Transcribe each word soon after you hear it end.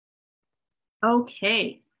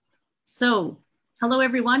Okay, so hello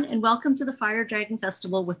everyone and welcome to the Fire Dragon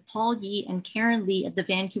Festival with Paul Yee and Karin Lee at the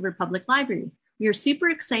Vancouver Public Library. We are super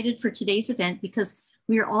excited for today's event because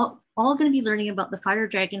we are all going to be learning about the Fire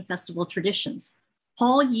Dragon Festival traditions.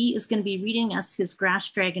 Paul Yee is going to be reading us his Grass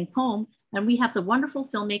Dragon poem, and we have the wonderful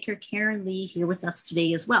filmmaker Karin Lee here with us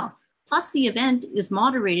today as well. Plus, the event is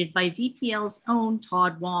moderated by VPL's own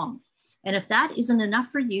Todd Wong. And if that isn't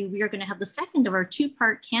enough for you, we are going to have the second of our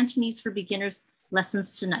two-part Cantonese for Beginners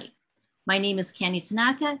lessons tonight. My name is Candy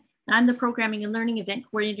Tanaka, and I'm the Programming and Learning Event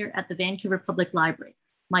Coordinator at the Vancouver Public Library.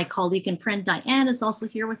 My colleague and friend Diane is also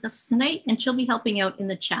here with us tonight, and she'll be helping out in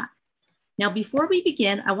the chat. Now, before we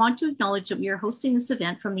begin, I want to acknowledge that we are hosting this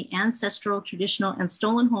event from the ancestral, traditional, and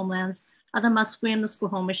stolen homelands of the Musqueam, the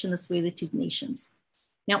Squamish, and the Tsleil-Waututh Nations.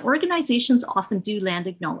 Now, organizations often do land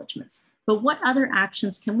acknowledgements, but what other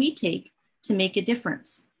actions can we take to make a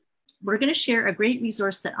difference? We're going to share a great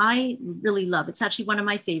resource that I really love. It's actually one of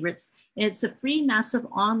my favorites. And it's a free massive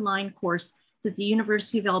online course that the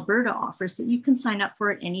University of Alberta offers that you can sign up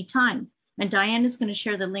for at any time. And Diane is going to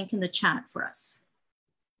share the link in the chat for us.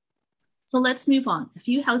 So let's move on. A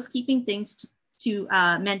few housekeeping things to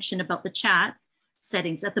mention about the chat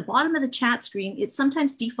settings. At the bottom of the chat screen, it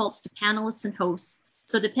sometimes defaults to panelists and hosts.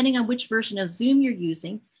 So depending on which version of Zoom you're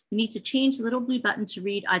using, you need to change the little blue button to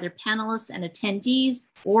read either panelists and attendees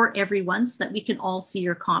or everyone so that we can all see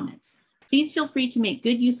your comments. Please feel free to make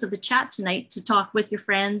good use of the chat tonight to talk with your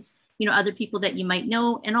friends, other people that you might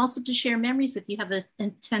know, and also to share memories if you have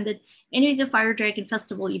attended any of the Fire Dragon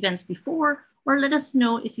Festival events before, or let us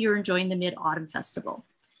know if you're enjoying the Mid-Autumn Festival.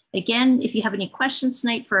 Again, if you have any questions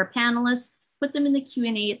tonight for our panelists, put them in the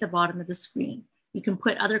Q&A at the bottom of the screen. You can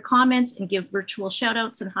put other comments and give virtual shout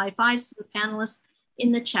outs and high fives to the panelists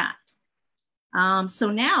in the chat. So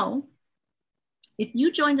now, if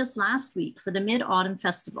you joined us last week for the Mid-Autumn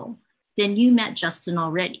Festival, then you met Justin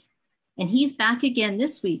already. And he's back again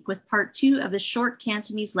this week with part 2 of his short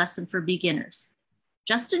Cantonese lesson for beginners.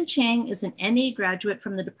 Justin Cheng is an MA graduate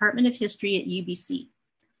from the Department of History at UBC.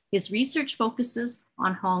 His research focuses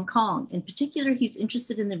on Hong Kong. In particular, he's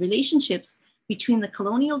interested in the relationships between the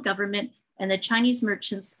colonial government and the Chinese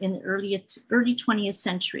merchants in the early 20th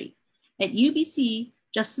century. At UBC,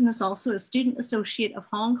 Justin is also a student associate of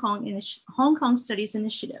Hong Kong Studies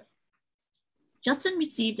Initiative. Justin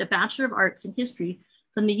received a Bachelor of Arts in History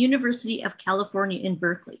from the University of California in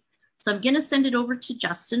Berkeley. So I'm going to send it over to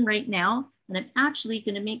Justin right now, and I'm actually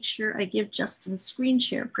going to make sure I give Justin screen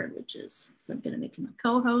share privileges. So I'm going to make him a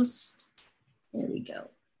co-host. There we go.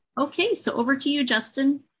 Okay, so over to you,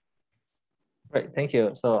 Justin. Great, thank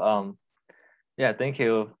you. So yeah, thank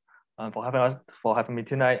you for having me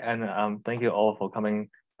tonight, and thank you all for coming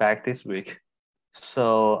back this week.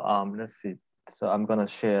 So let's see. So I'm gonna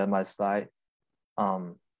share my slide.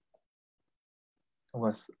 I'm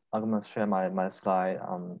gonna share my slide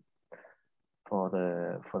for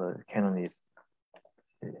the Cantonese.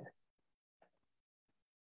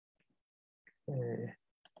 Okay.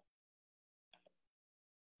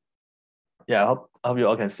 Yeah, I hope you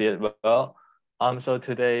all can see it well. So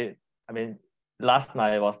today, last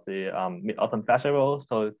night was the Mid-Autumn Festival.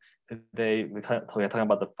 So today we're talking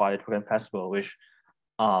about the Fire Dragon Festival, which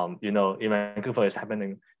in Vancouver is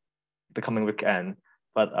happening the coming weekend.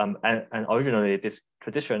 But and originally this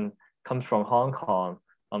tradition comes from Hong Kong.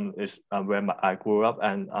 Is where I grew up,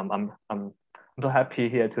 and I'm so happy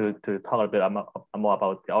here to talk a bit more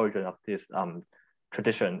about the origin of this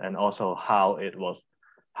tradition and also how it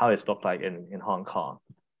looked like in Hong Kong.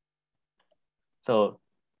 So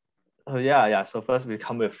yeah. So first we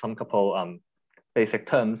come with some couple basic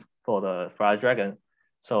terms for the Fire Dragon.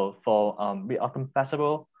 So for Mid-Autumn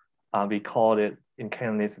Festival, we call it in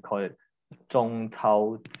Cantonese, we call it 中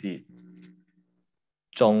秋節.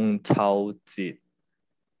 中秋節.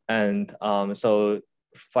 And so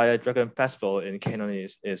Fire Dragon Festival in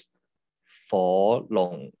Cantonese is 火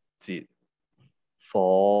龍節.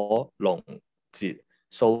 火龍節.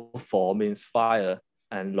 So 火 means fire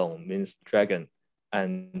and 龍 means dragon,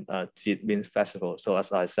 and 節 means festival. So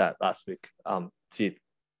as I said last week, 節,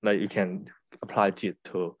 like you can apply 節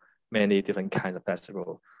to many different kinds of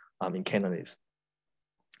festival in Cantonese.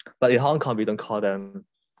 But in Hong Kong, we don't call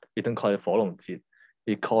it 火龍節.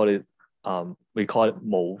 We call it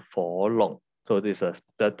舞火龍. So this is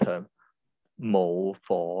the term 舞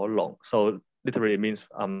火龍. So literally means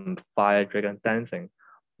fire dragon dancing.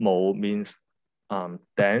 舞 means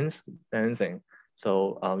dancing.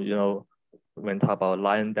 So when talk about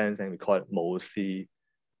lion dancing, we call it 舞獅.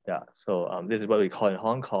 Yeah. So this is what we call in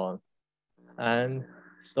Hong Kong. And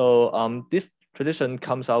so this tradition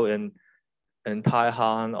comes out in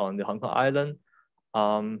Taiwan on the Hong Kong Island.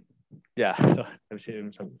 yeah, so let me show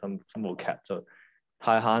you some vocab. So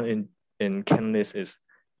Tai Han in Cantonese is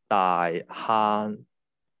Dai Han,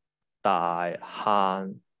 Dai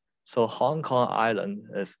Han. So Hong Kong Island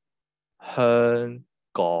is 香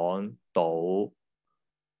港島,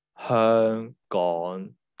 香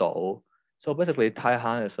港島. So basically, Tai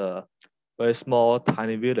Han is a very small,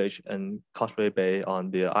 tiny village in Causeway Bay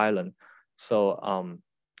on the island. So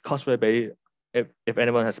Causeway Bay, if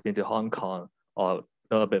anyone has been to Hong Kong or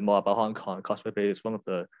know a bit more about Hong Kong, Causeway Bay is one of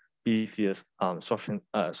the busiest shopping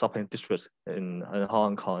districts in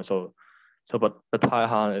Hong Kong. But Tai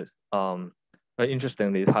Han is very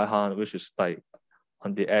interestingly, Tai Han, which is like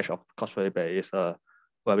on the edge of Causeway Bay, is a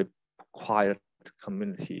very quiet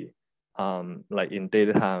community. Like in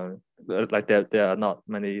daytime, like there are not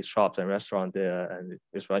many shops and restaurants there, and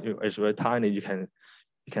it's very tiny. You can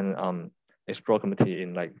explore community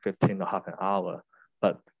in like 15 or half an hour.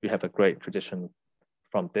 But we have a great tradition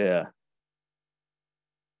from there.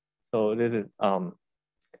 So this is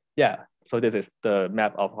yeah. So this is the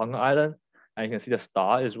map of Hong Kong Island, and you can see the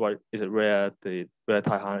star is where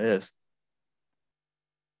Tai Han is.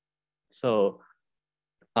 So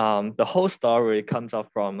the whole story comes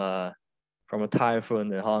up from a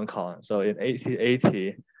typhoon in Hong Kong. So in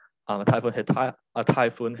 1880, a typhoon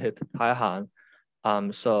hit Taiwan.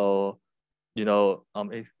 So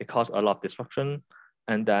it caused a lot of destruction,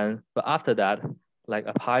 but after that, like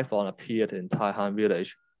a python appeared in Taiwan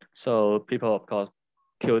village. So people of course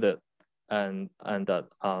killed it,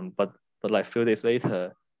 but like a few days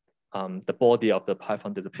later, the body of the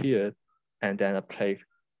python disappeared, and then a plague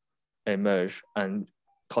emerged and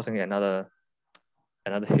causing another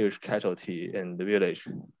huge casualty in the village.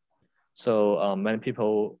 So many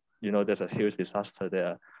people, there's a huge disaster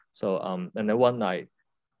there. So and then one night,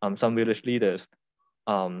 some village leaders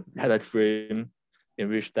had a dream in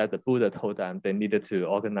which that the Buddha told them they needed to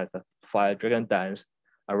organize a fire dragon dance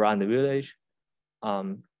around the village,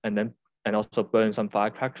 and also burn some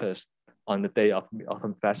firecrackers on the day of the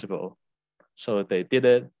autumn festival. So they did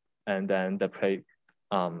it, and then the plague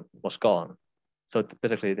was gone. So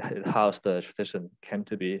basically, how the tradition came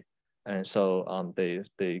to be, and so they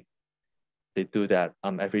do that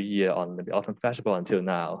every year on the autumn festival until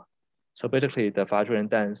now. So basically, the fire dragon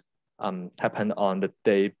dance happened on the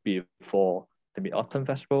day before the Mid-Autumn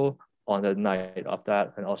Festival, on the night of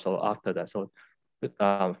that, and also after that. So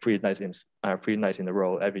 3 nights in a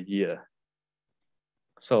row every year.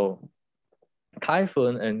 So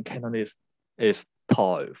typhoon in Cantonese is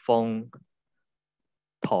颱風,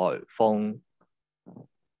 颱風,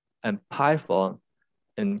 and python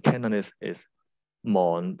in Cantonese is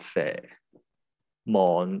蟒蛇,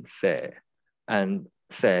 蟒蛇, and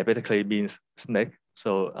蛇 basically means snake.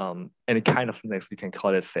 So any kind of snakes you can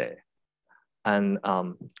call it 蛇. And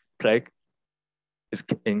plague is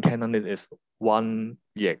in Cantonese is 瘟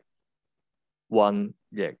疫, 瘟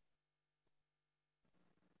疫.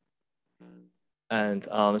 And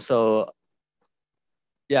so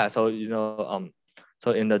yeah, so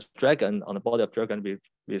so in the dragon, on the body of dragon,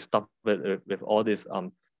 we stop with all this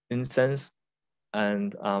incense,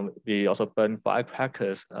 and we also burn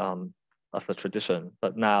firecrackers as a tradition.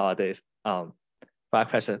 But nowadays,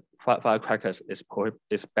 firecrackers is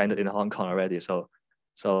banned in Hong Kong already. So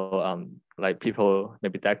like people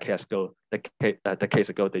maybe decades ago, they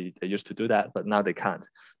used to do that, but now they can't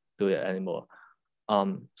do it anymore.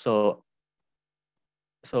 So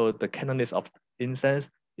the Cantonese of incense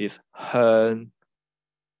is 香,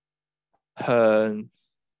 香,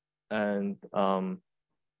 and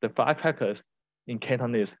the firecrackers in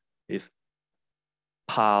Cantonese is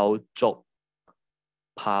炮竹,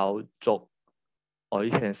 炮竹, or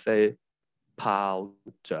you can say 炮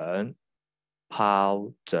仗,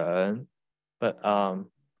 炮仗. But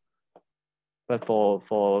for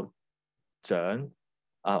仗,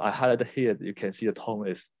 I highlighted here. You can see the tone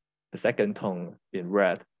is the second tone in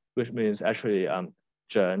red, which means actually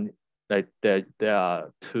仗, like there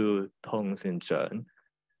are two tones in 仗,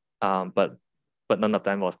 but none of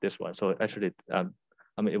them was this one. So actually,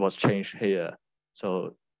 it was changed here.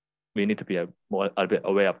 So we need to be a bit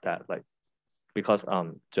aware of that, like because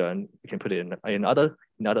仗, you can put it in other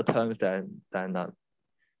terms, then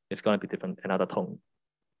it's going to be different, another tone.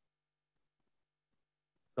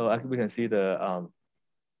 So we can see the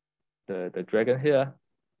dragon here.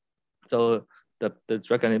 So the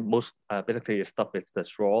dragon most basically is stuck with the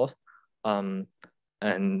straws, and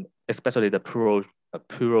especially the plural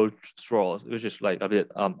straws, which is like a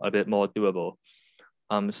bit more durable.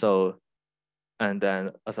 So, and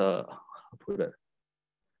then as a put it,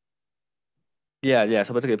 yeah.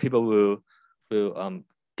 So basically, people will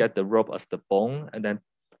get the rope as the bone, and then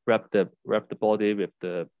wrap the body with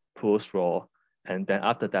the cool straw, and then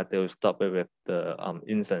after that they will stop it with the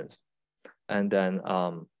incense, and then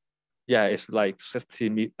yeah, it's like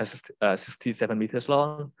 67 meters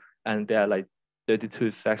long, and there are like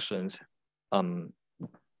 32 sections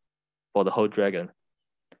for the whole dragon.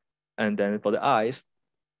 And then for the eyes,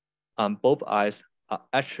 both eyes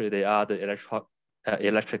actually they are the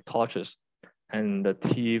electric torches, and the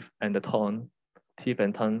teeth and tongue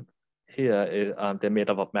here is they're made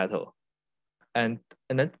up of metal, and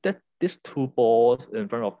then these two balls in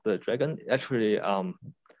front of the dragon actually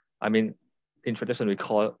I mean, in tradition we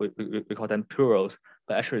call them plurals,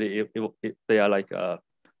 but actually they are like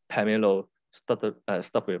pomelo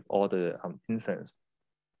stuffed with all the incense,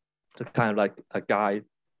 so kind of like a guide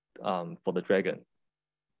for the dragon.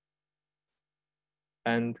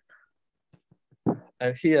 And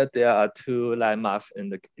here there are two landmarks in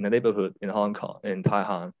the neighborhood in Hong Kong, in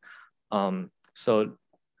Taiwan. So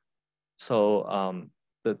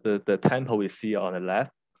the temple we see on the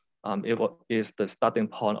left, it is the starting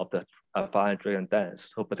point of the fire dragon dance.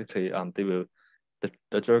 So basically, the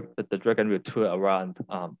dragon will tour around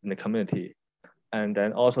in the community, and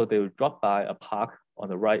then also they will drop by a park on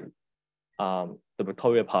the right, the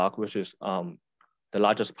Victoria Park, which is the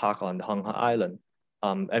largest park on Hong Kong Island.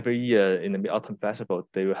 Every year in the Mid-Autumn Festival,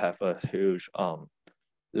 they will have a huge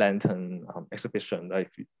lantern exhibition,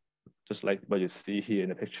 just like what you see here in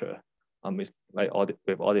the picture. It's like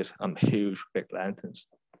with all these huge big lanterns.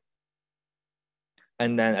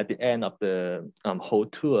 And then at the end of the whole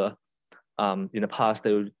tour, in the past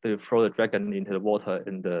they would throw the dragon into the water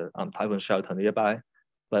in the typhoon shelter nearby,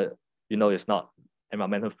 but it's not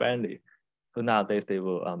environmental friendly. So nowadays they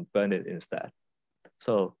will burn it instead.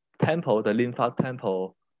 So temple, the Linfa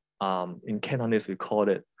temple, in Cantonese we call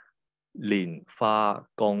it Lin Fa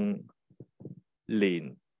Gong.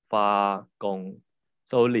 Lin Fa Gong.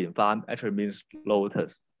 So Lin Fa actually means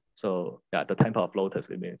lotus. So yeah, the temple of lotus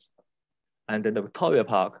it means. And then the Victoria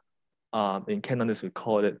Park, in Cantonese we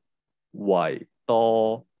call it Wai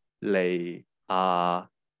Do Li A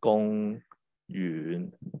Gong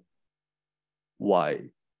Yuan.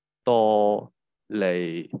 Wai Do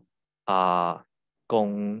Li A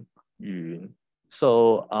Gong Yuan.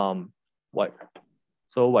 So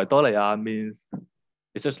Wai Do Li A means,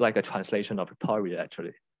 it's just like a translation of Victoria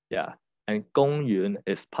actually. Yeah. And Gong Yuan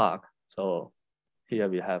is park. So here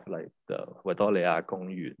we have like the Wai Do Li A Gong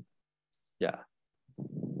Yuan. Yeah.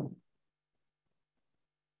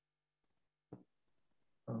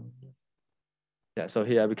 Yeah, so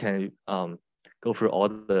here we can go through all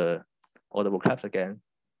the vocabs again.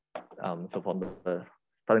 So from the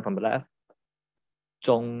starting from the left,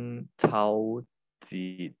 中秋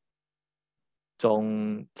節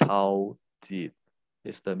中秋節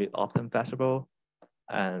is the Mid-Autumn Festival,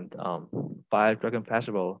 and Fire Dragon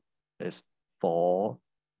Festival is 火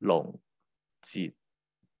龍節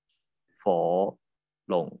火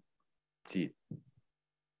龍節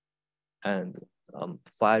and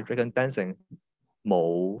Fire Dragon Dancing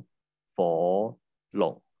舞火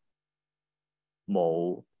龍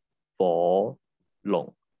舞火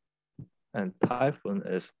龍 and Typhoon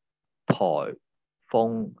is 颱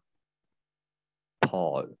風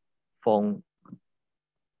颱風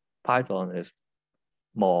Python is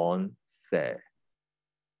蟒蛇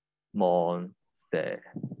蟒蛇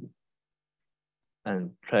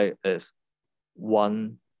and Plague is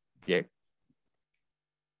瘟疫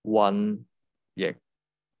瘟疫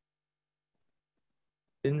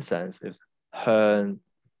Incense is 香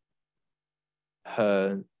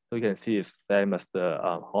香 so you can see it's same as the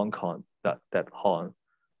Hong Kong that horn,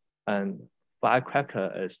 and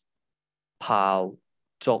firecracker is 炮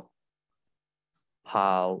竹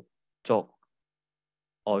炮竹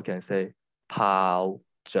or you can say 炮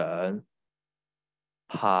仗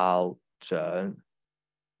炮仗.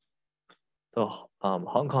 So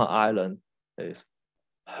Hong Kong Island is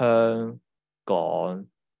香港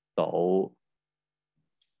島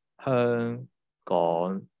香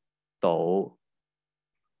港島.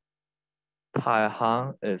 Tai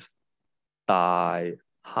Hang is 大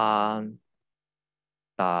坑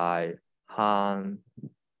大坑.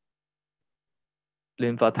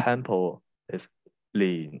 Linfa Temple is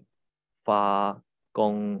蓮花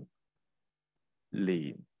宮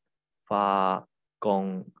蓮花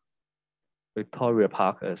宮. Victoria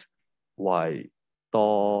Park is 維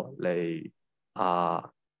多利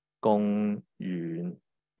亞公園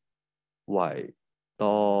維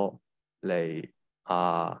多利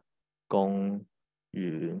亞公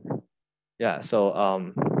園. Yeah, so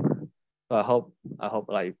I hope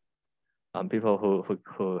like people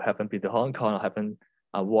who haven't been to Hong Kong or haven't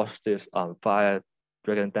watched this fire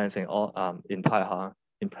dragon dancing in Taiwan,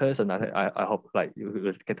 in person, I hope like you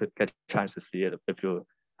will get a chance to see it if you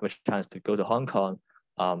have a chance to go to Hong Kong.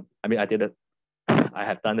 I mean, I did it. I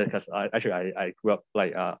have done it because I grew up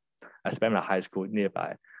like I spent my high school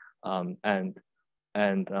nearby, but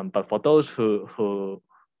for those who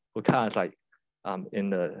can't like in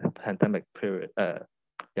the pandemic period,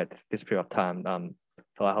 this period of time,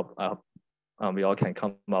 so I hope we all can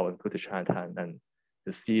come out and go to Chinatown and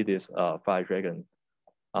to see this fire dragon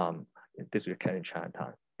this weekend in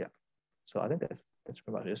Chinatown. Yeah, so I think that's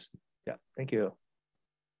pretty much it. Yeah, thank you.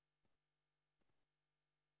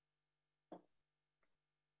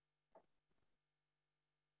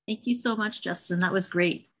 Thank you so much, Justin. That was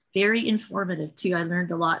great. Very informative too. I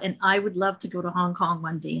learned a lot, and I would love to go to Hong Kong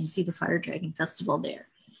one day and see the Fire Dragon Festival there.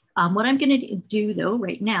 What I'm going to do though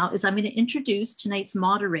right now is I'm going to introduce tonight's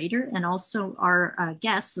moderator and also our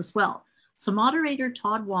guests as well. So moderator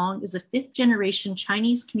Todd Wong is a 5th generation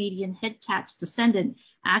Chinese Canadian head tax descendant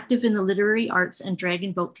active in the literary arts and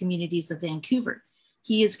dragon boat communities of Vancouver.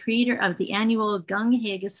 He is creator of the annual Gung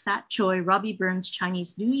Hagus Fat Choi Robbie Burns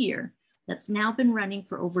Chinese New Year that's now been running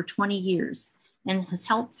for over 20 years and has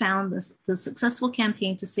helped found the successful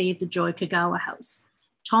campaign to save the Joy Kagawa House.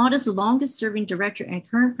 Todd is the longest serving director and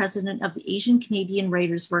current president of the Asian Canadian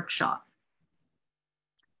Writers Workshop.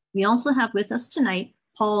 We also have with us tonight,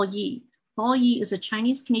 Paul Yee. Paul Yee is a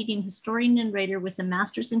Chinese Canadian historian and writer with a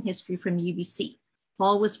master's in history from UBC.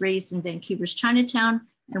 Paul was raised in Vancouver's Chinatown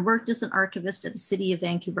and worked as an archivist at the City of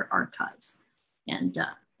Vancouver Archives. And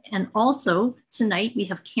also tonight we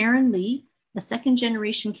have Karin Lee, a 2nd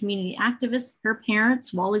generation community activist. Her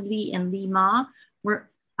parents, Wally Lee and Lil Ma, were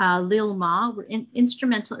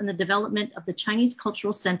instrumental in the development of the Chinese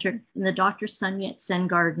Cultural Center in the Dr. Sun Yat-sen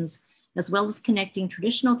Gardens, as well as connecting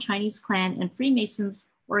traditional Chinese clan and Freemasons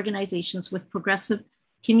organizations with progressive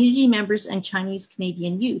community members and Chinese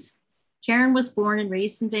Canadian youth. Karin was born and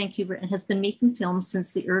raised in Vancouver and has been making films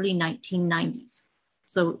since the early 1990s.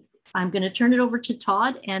 So I'm going to turn it over to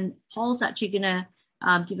Todd, and Paul's actually going to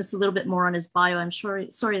give us a little bit more on his bio. I'm sorry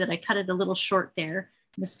that I cut it a little short there,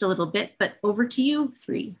 missed a little bit, but over to you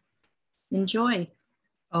three. Enjoy.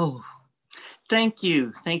 Oh, thank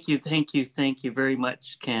you very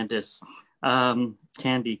much, Candice.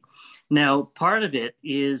 Candy. Now, part of it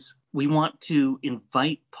is we want to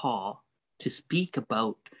invite Paul to speak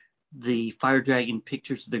about the Fire Dragon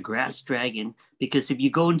pictures of the Grass Dragon, because if you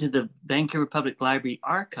go into the Vancouver Public Library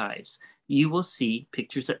archives, you will see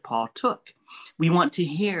pictures that Paul took. We want to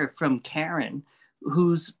hear from Karin,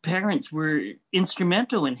 whose parents were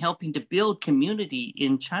instrumental in helping to build community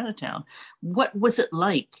in Chinatown. What was it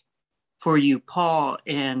like for you, Paul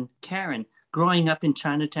and Karin, growing up in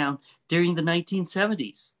Chinatown during the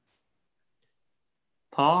 1970s?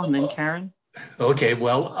 Paul and then Karin. Okay,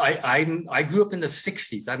 well, I grew up in the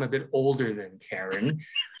 60s. I'm a bit older than Karin,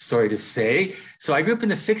 sorry to say. So I grew up in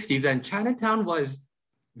the 60s, and Chinatown was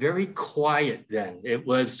very quiet then. It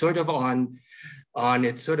was sort of on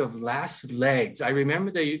its sort of last legs. I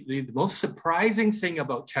remember the most surprising thing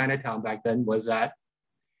about Chinatown back then was that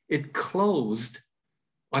it closed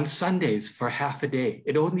on Sundays for half a day.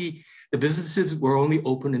 The businesses were only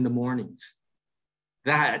open in the mornings.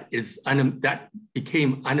 That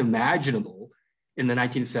became unimaginable in the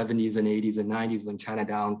 1970s and 80s and 90s when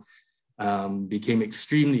Chinatown became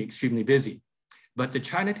extremely, extremely busy. But the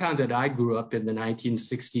Chinatown that I grew up in the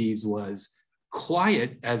 1960s was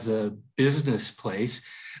quiet as a business place,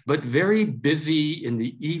 but very busy in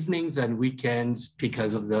the evenings and weekends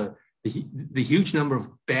because of the huge number of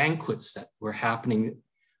banquets that were happening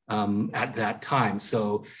at that time.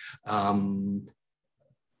 So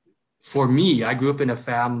for me, I grew up in a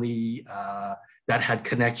family that had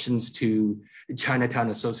connections to Chinatown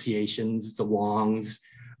associations, the Wongs,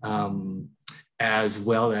 as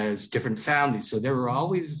well as different families. So there were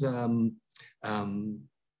always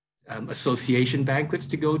association banquets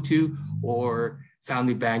to go to, or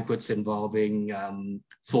family banquets involving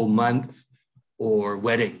full month or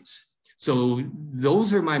weddings. So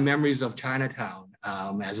those are my memories of Chinatown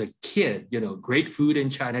as a kid. You know, great food in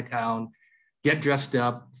Chinatown, get dressed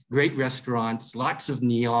up, great restaurants, lots of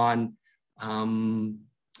neon,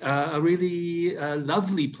 a really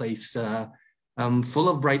lovely place full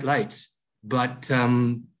of bright lights, but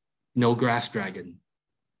no grass dragon.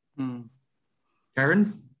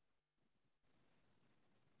 Karin?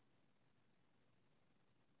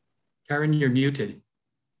 Karin, you're muted.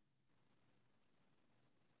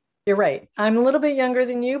 You're right. I'm a little bit younger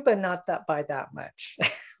than you, but not that by that much.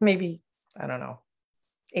 Maybe, I don't know,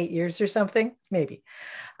 8 years or something, maybe.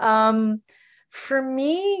 For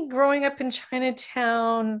me, growing up in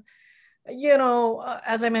Chinatown, you know,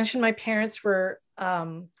 as I mentioned, my parents were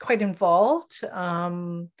quite involved.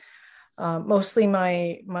 Mostly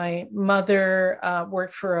my mother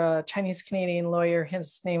worked for a Chinese Canadian lawyer.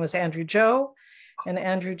 His name was Andrew Zhou, and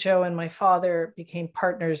Andrew Zhou and my father became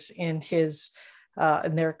partners in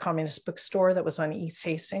their communist bookstore that was on East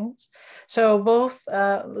Hastings. So both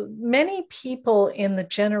many people in the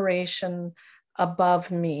generation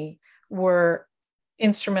above me were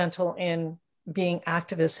instrumental in being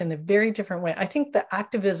activists in a very different way. I think the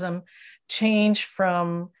activism changed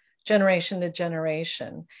from generation to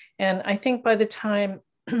generation. And I think by the time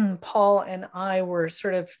Paul and I were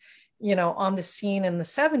sort of, on the scene in the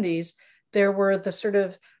 70s, there were the sort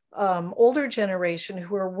of older generation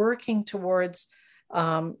who were working towards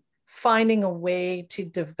finding a way to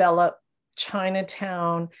develop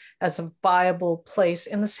Chinatown as a viable place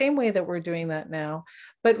in the same way that we're doing that now,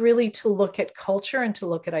 but really to look at culture and to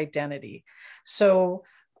look at identity. So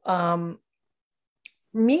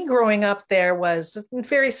me growing up there was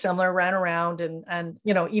very similar, ran around and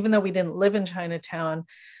even though we didn't live in Chinatown,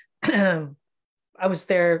 I was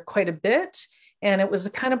there quite a bit. And it was the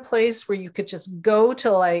kind of place where you could just go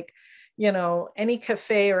to any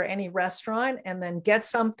cafe or any restaurant and then get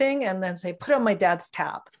something and then say, put on my dad's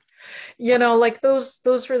tab.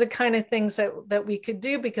 Those were the kind of things that we could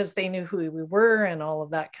do because they knew who we were and all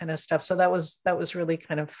of that kind of stuff. So that was really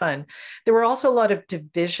kind of fun. There were also a lot of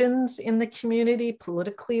divisions in the community.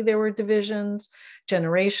 Politically, there were divisions.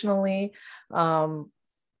 Generationally,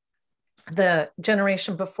 the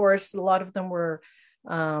generation before us, a lot of them were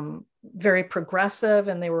very progressive,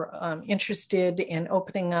 and they were interested in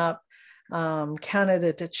opening up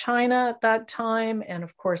Canada to China at that time. And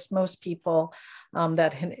of course, most people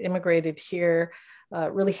that had immigrated here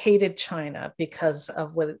really hated China because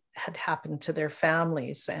of what had happened to their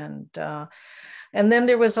families. And then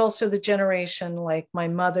there was also the generation like my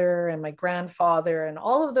mother and my grandfather and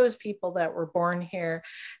all of those people that were born here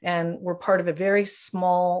and were part of a very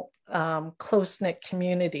small, close-knit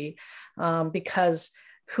community because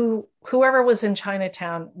whoever was in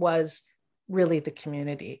Chinatown was really the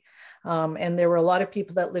community. And there were a lot of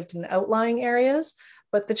people that lived in outlying areas,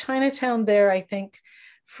 but the Chinatown there, I think,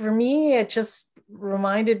 for me, it just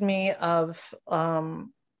reminded me of,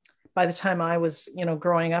 by the time I was,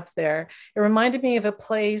 growing up there, it reminded me of a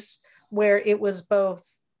place where it was both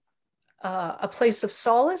a place of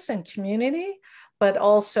solace and community, but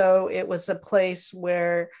also it was a place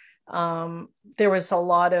where there was a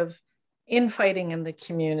lot of infighting in the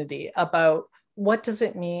community about what does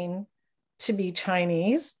it mean to be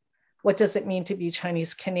Chinese? What does it mean to be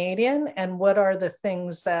Chinese Canadian? And what are the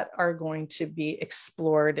things that are going to be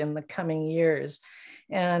explored in the coming years?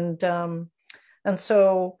 And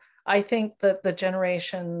so I think that the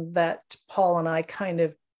generation that Paul and I kind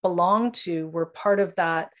of belonged to were part of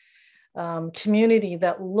that community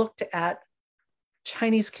that looked at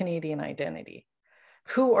Chinese Canadian identity.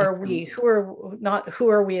 Who are we? Who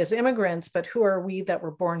are we as immigrants, but who are we that were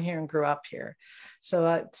born here and grew up here? So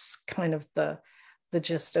that's kind of the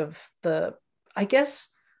gist of I guess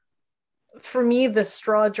for me, the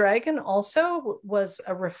straw dragon also was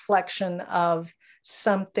a reflection of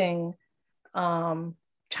something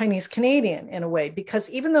Chinese Canadian in a way, because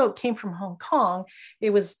even though it came from Hong Kong, it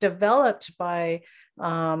was developed by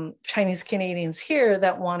Chinese Canadians here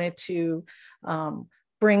that wanted to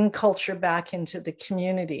bring culture back into the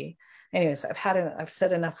community. Anyways, I've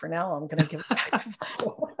said enough for now. I'm going to give it back.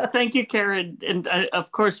 Thank you, Karin. And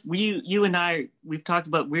of course, you and I, we've talked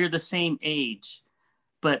about we're the same age,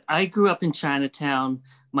 but I grew up in Chinatown.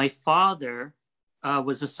 My father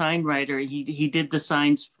was a sign writer. He did the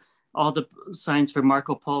signs, all the signs for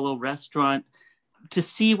Marco Polo restaurant, to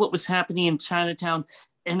see what was happening in Chinatown.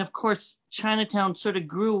 And of course, Chinatown sort of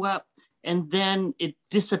grew up and then it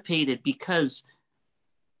dissipated because,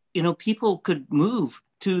 people could move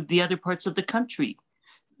to the other parts of the country.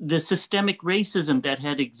 The systemic racism that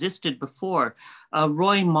had existed before.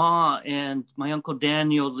 Roy Ma and my uncle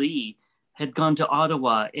Daniel Lee had gone to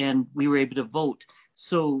Ottawa and we were able to vote.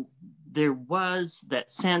 So there was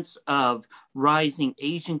that sense of rising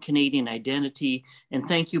Asian Canadian identity. And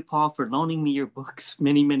thank you, Paul, for loaning me your books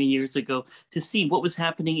many, many years ago to see what was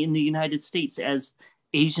happening in the United States as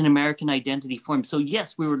Asian American identity formed. So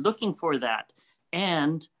yes, we were looking for that.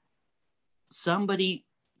 And somebody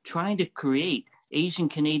trying to create Asian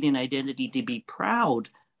Canadian identity to be proud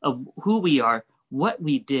of who we are, what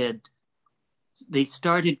we did. They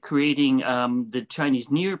started creating the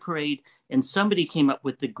Chinese New Year parade, and somebody came up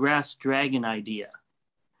with the grass dragon idea.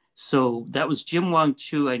 So that was Jim Wong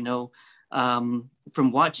Chu, I know,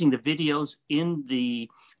 from watching the videos in the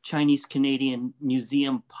Chinese Canadian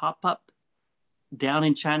Museum pop-up down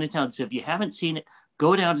in Chinatown. So if you haven't seen it,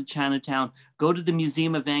 go down to Chinatown, go to the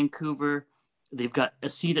Museum of Vancouver. They've got a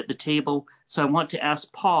seat at the table. So I want to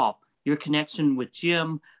ask Paul, your connection with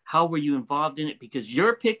Jim, how were you involved in it? Because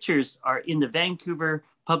your pictures are in the Vancouver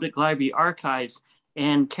Public Library archives,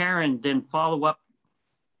 and Karin then follow up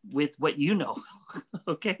with what you know.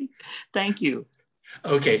 Okay, thank you.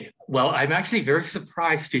 Okay, well, I'm actually very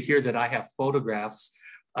surprised to hear that I have photographs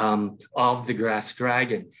of the Grass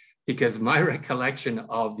Dragon, because my recollection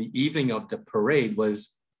of the evening of the parade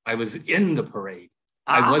was I was in the parade.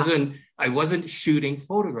 I wasn't shooting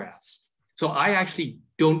photographs. So I actually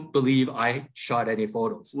don't believe I shot any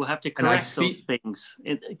photos. We'll have to correct those things,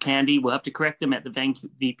 Candy. We'll have to correct them at the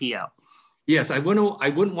VPL. Yes, I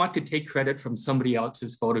wouldn't want to take credit from somebody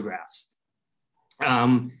else's photographs.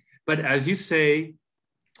 But as you say,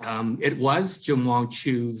 it was Jim Wong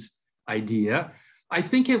Chu's idea. I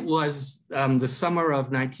think it was the summer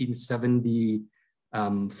of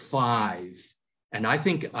 1975. And I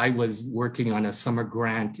think I was working on a summer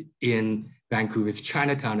grant in Vancouver's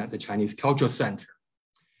Chinatown at the Chinese Cultural Center.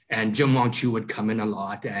 And Jim Wong Chu would come in a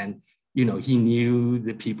lot, and he knew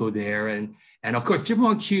the people there. And of course, Jim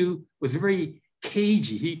Wong Chu was very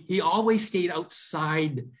cagey. He always stayed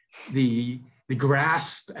outside the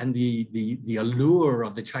grasp and the allure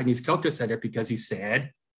of the Chinese Cultural Center, because he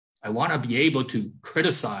said, I want to be able to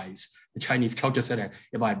criticize the Chinese Cultural Center.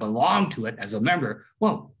 If I belong to it as a member,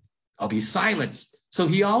 well, I'll be silenced. So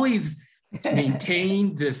he always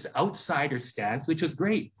maintained this outsider stance, which was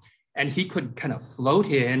great. And he could kind of float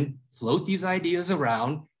these ideas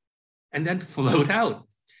around, and then float out.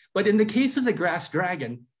 But in the case of the Grass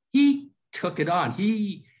Dragon, he took it on.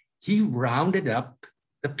 He rounded up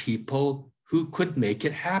the people who could make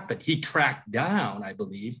it happen. He tracked down, I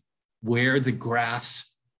believe, where the grass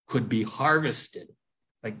could be harvested.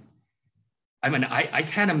 I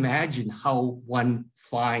can't imagine how one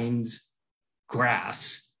finds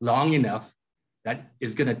grass long enough that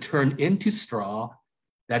is going to turn into straw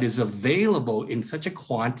that is available in such a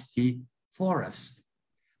quantity for us.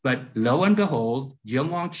 But lo and behold,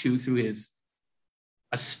 Jim Wong Chu, through his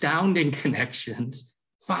astounding connections,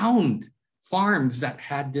 found farms that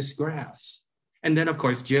had this grass. And then, of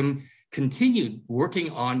course, Jim continued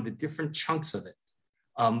working on the different chunks of it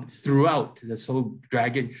throughout this whole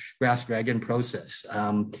grass dragon process.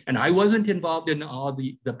 And I wasn't involved in all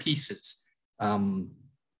the pieces.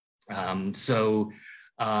 So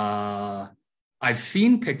I've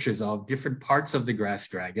seen pictures of different parts of the Grass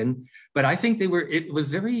Dragon, but I think it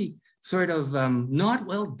was very sort of not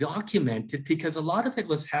well documented, because a lot of it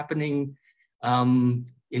was happening in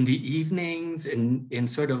the evenings, in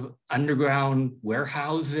sort of underground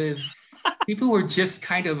warehouses. People were just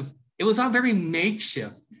it was all very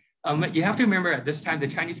makeshift. You have to remember, at this time, the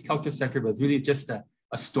Chinese Culture Center was really just a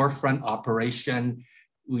storefront operation.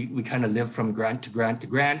 We kind of lived from grant to grant to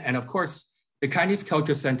grant. And of course, the Chinese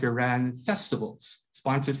Culture Center ran festivals,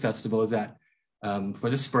 sponsored festivals for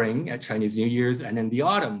the spring at Chinese New Year's, and in the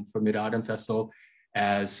autumn for Mid-Autumn Festival,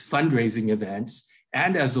 as fundraising events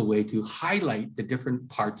and as a way to highlight the different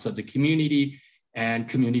parts of the community and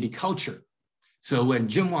community culture. So when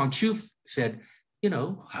Jim Wong Chu said,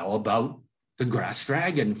 how about the Grass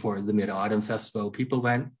Dragon for the Mid-Autumn Festival, people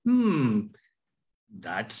went,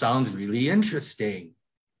 that sounds really interesting.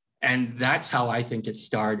 And that's how I think it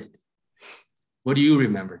started. What do you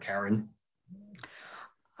remember, Karin?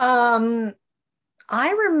 I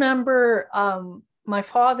remember my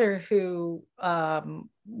father, who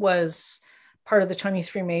was part of the Chinese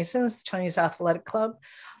Freemasons, the Chinese Athletic Club.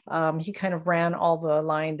 He kind of ran all the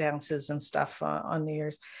line dances and stuff on New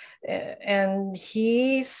Year's. And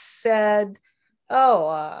he said,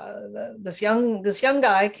 this young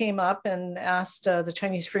guy came up and asked the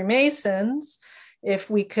Chinese Freemasons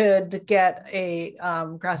if we could get a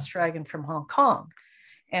grass dragon from Hong Kong.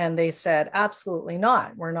 And they said, absolutely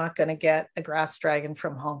not. We're not going to get a grass dragon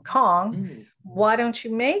from Hong Kong. Why don't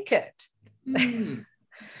you make it?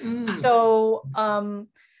 So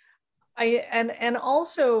I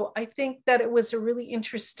also think that it was a really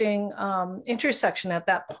interesting intersection at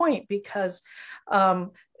that point, because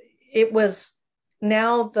it was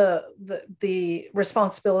now the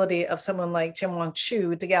responsibility of someone like Jim Wong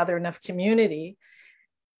Chu to gather enough community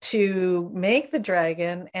to make the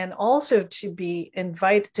dragon, and also to be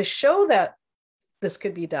invited to show that this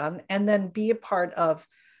could be done, and then be a part of,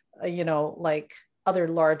 like other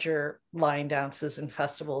larger line dances and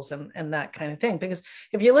festivals and that kind of thing. Because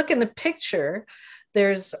if you look in the picture,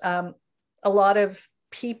 there's a lot of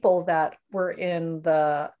people that were in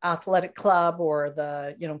the athletic club or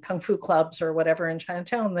the, Kung Fu clubs or whatever in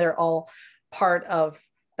Chinatown. They're all part of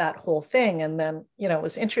that whole thing. And then, it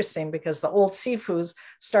was interesting because the old sifus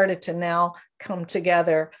started to now come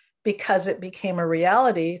together because it became a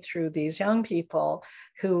reality through these young people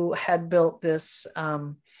who had built this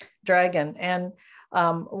dragon. And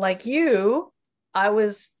like you, I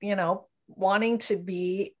was, wanting to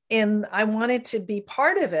be I wanted to be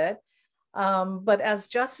part of it. But as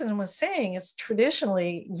Justin was saying, it's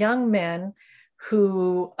traditionally young men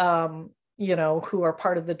who, who are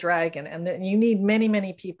part of the dragon. And then you need many,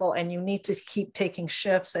 many people, and you need to keep taking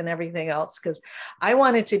shifts and everything else. Because I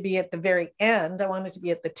wanted to be at the very end. I wanted to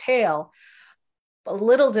be at the tail. But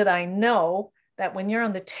little did I know that when you're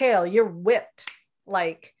on the tail, you're whipped.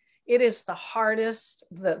 Like, it is the hardest,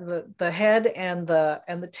 the head and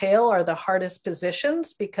the tail are the hardest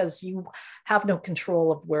positions, because you have no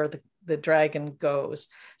control of where the dragon goes.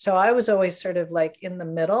 So I was always sort of like in the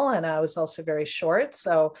middle, and I was also very short.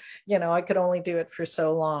 So, I could only do it for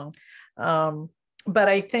so long. But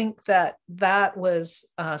I think that was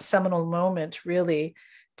a seminal moment, really,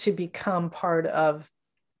 to become part of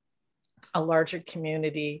a larger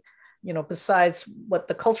community, besides what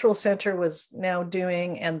the cultural center was now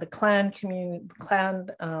doing, and the clan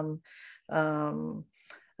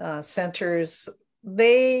centers.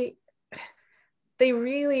 They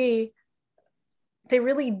really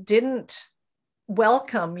didn't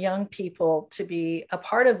welcome young people to be a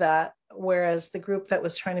part of that, whereas the group that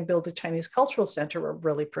was trying to build the Chinese Cultural Center were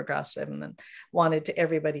really progressive and then wanted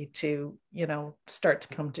everybody to, start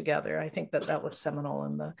to come together. I think that was seminal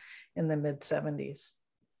in the mid-70s.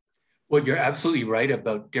 Well, you're absolutely right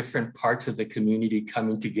about different parts of the community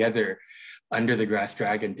coming together under the Grass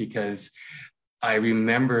Dragon, because I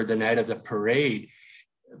remember the night of the parade,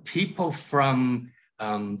 people from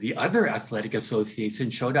the other athletic association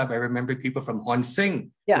showed up. I remember people from Hon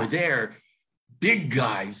Sing were there, big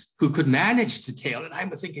guys who could manage the tail. And I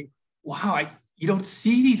was thinking, wow, you don't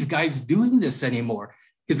see these guys doing this anymore,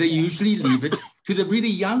 because they usually leave it to the really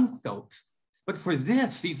young folks. But for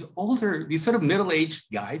this, these sort of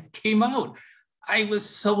middle-aged guys came out. I was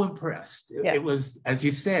so impressed. Yeah. It was, as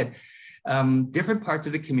you said, different parts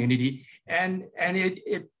of the community. And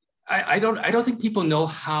I don't think people know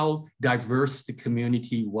how diverse the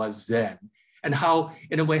community was then, and how,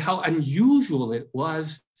 in a way, how unusual it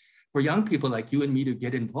was for young people like you and me to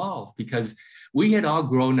get involved, because we had all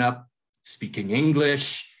grown up speaking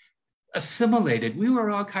English, assimilated. We were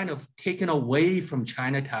all kind of taken away from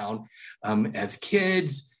Chinatown as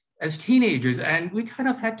kids, as teenagers, and we kind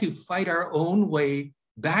of had to fight our own way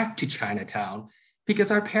back to Chinatown,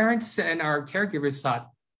 because our parents and our caregivers thought,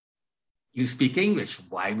 you speak English,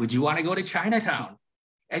 why would you want to go to Chinatown?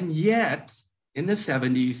 And yet, in the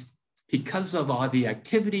 70s, because of all the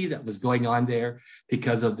activity that was going on there,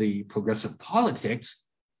 because of the progressive politics,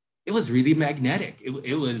 it was really magnetic.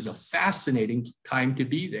 It was a fascinating time to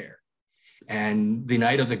be there. And the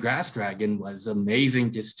Night of the Grass Dragon was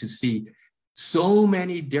amazing, just to see so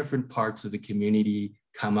many different parts of the community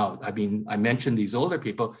come out. I mean, I mentioned these older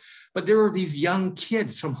people, but there were these young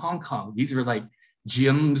kids from Hong Kong. These were like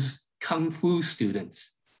Jim's Kung Fu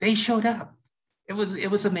students. They showed up. It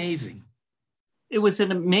was amazing. It was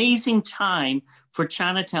an amazing time for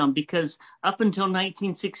Chinatown, because up until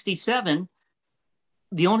 1967,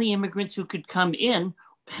 the only immigrants who could come in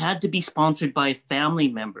had to be sponsored by a family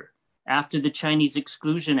member. After the Chinese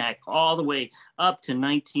Exclusion Act, all the way up to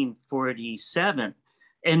 1947.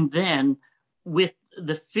 And then with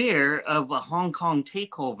the fear of a Hong Kong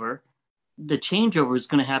takeover, the changeover is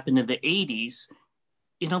going to happen in the 80s.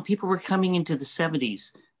 People were coming into the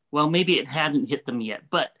 70s. Well, maybe it hadn't hit them yet,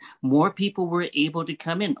 but more people were able to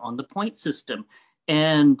come in on the point system.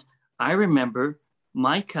 And I remember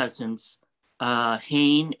my cousins,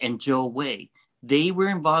 Hayne and Joe Wei, they were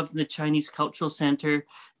involved in the Chinese Cultural Center.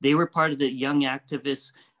 They were part of the young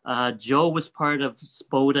activists. Joe was part of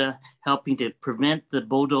SPOTA, helping to prevent the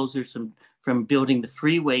bulldozers from building the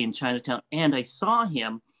freeway in Chinatown. And I saw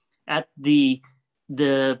him at the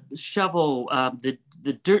shovel, the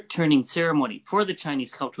dirt turning ceremony for the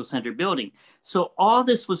Chinese Cultural Center building. So all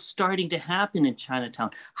this was starting to happen in Chinatown.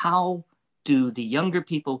 How do the younger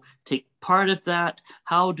people take part of that?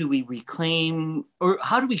 How do we reclaim, or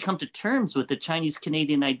how do we come to terms with the Chinese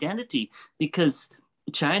Canadian identity? Because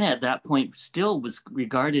China at that point still was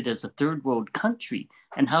regarded as a third world country.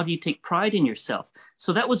 And how do you take pride in yourself?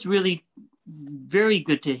 So that was really very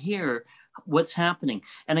good to hear what's happening.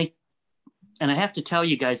 And I have to tell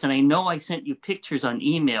you guys, and I know I sent you pictures on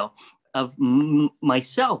email of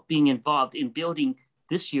myself being involved in building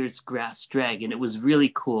this year's Grass Dragon. It was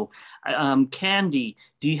really cool. Candy,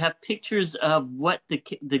 do you have pictures of what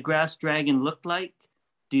the Grass Dragon looked like?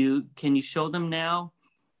 Can you show them now?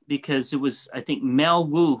 because it was, I think, Mel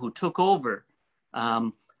Wu who took over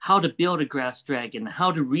how to build a grass dragon,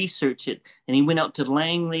 how to research it. And he went out to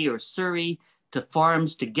Langley or Surrey to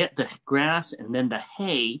farms to get the grass and then the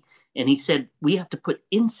hay. And he said, we have to put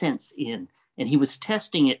incense in. And he was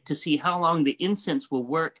testing it to see how long the incense will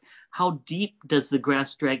work. How deep does the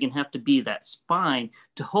grass dragon have to be, that spine,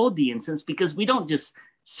 to hold the incense? Because we don't just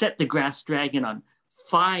set the grass dragon on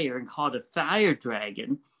fire and call it a fire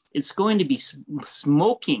dragon. It's going to be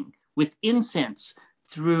smoking with incense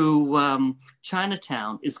through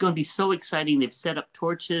Chinatown. It's going to be so exciting. They've set up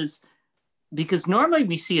torches, because normally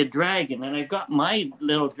we see a dragon, and I've got my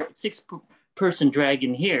little 6-person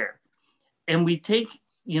dragon here, and we take,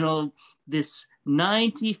 this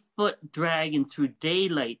 90-foot dragon through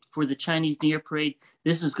daylight for the Chinese New Year parade.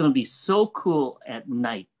 This is going to be so cool at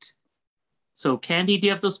night. So Candy, do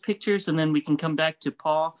you have those pictures? And then we can come back to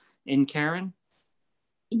Paul and Karin.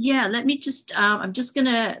 Yeah, let me just, I'm just going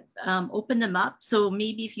to open them up. So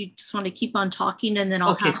maybe if you just want to keep on talking, and then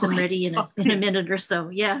I'll have them ready in a minute or so.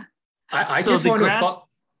 Yeah. I just want to...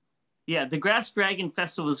 Yeah, the Grass Dragon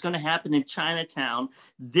Festival is going to happen in Chinatown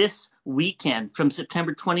this weekend from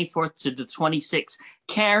September 24th to the 26th.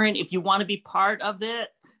 Karin, if you want to be part of it,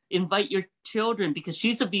 invite your children, because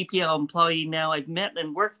she's a BPL employee now. I've met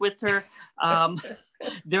and worked with her.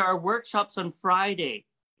 There are workshops on Friday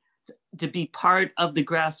to be part of the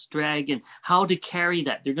Grass Dragon, how to carry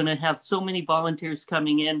that. They're going to have so many volunteers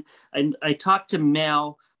coming in. And I talked to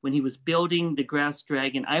Mel when he was building the Grass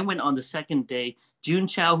Dragon. I went on the second day. June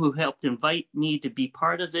Chow, who helped invite me to be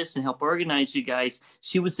part of this and help organize you guys,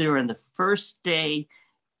 she was there on the first day.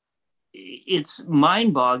 It's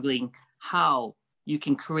mind-boggling how you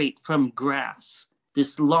can create from grass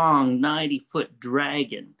this long 90-foot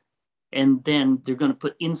dragon. And then they're going to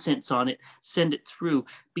put incense on it, send it through.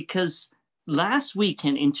 Because last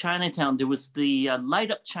weekend in Chinatown, there was the Light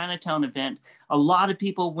Up Chinatown event. A lot of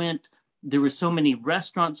people went. There were so many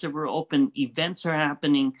restaurants that were open, events are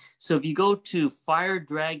happening. So if you go to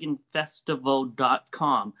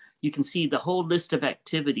firedragonfestival.com, you can see the whole list of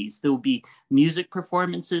activities. There will be music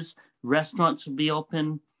performances, restaurants will be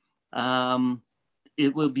open.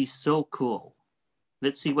 It will be so cool.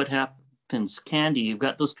 Let's see what happens. Candy, you've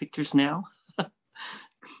got those pictures now?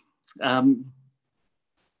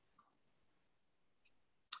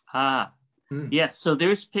 Yes, so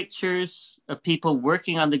there's pictures of people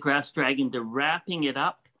working on the Grass Dragon. They're wrapping it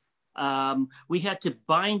up. We had to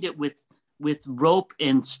bind it with rope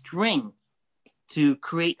and string to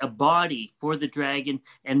create a body for the dragon.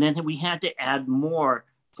 And then we had to add more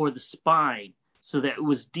for the spine so that it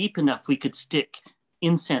was deep enough we could stick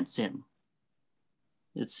incense in.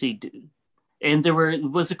 Let's see. And there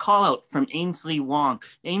was a call out from Ainsley Wong.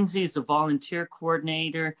 Ainsley is a volunteer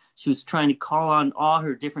coordinator. She was trying to call on all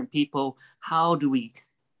her different people. How do we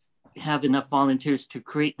have enough volunteers to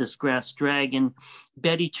create this Grass Dragon?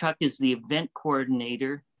 Betty Chuck is the event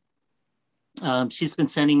coordinator. She's been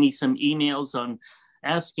sending me some emails on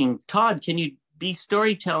asking, Todd, can you be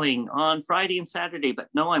storytelling on Friday and Saturday? But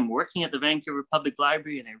no, I'm working at the Vancouver Public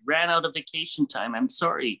Library and I ran out of vacation time. I'm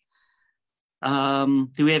sorry. Do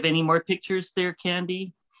we have any more pictures there,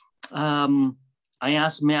 Candy? I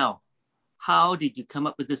asked Mel, how did you come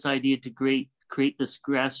up with this idea to create this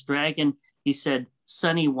Grass Dragon? He said,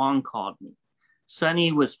 Sonny Wong called me.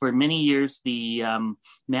 Sonny was for many years the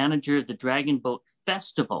manager of the Dragon Boat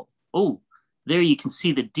Festival. Oh, there you can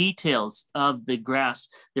see the details of the grass.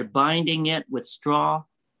 They're binding it with straw.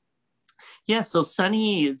 Yeah, so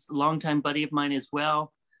Sonny is a longtime buddy of mine as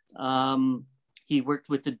well. He worked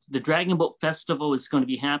with the Dragon Boat Festival is going to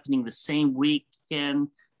be happening the same weekend.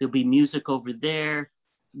 There'll be music over there.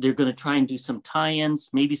 They're going to try and do some tie-ins,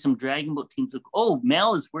 maybe some Dragon Boat teams. Oh,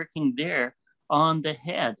 Mel is working there on the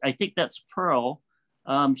head. I think that's Pearl.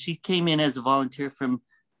 She came in as a volunteer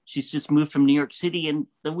she's just moved from New York City. And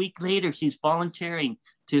the week later, she's volunteering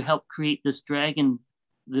to help create this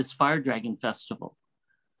Fire Dragon Festival.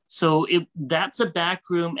 So that's a back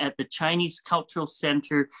room at the Chinese Cultural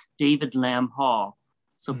Center, David Lam Hall.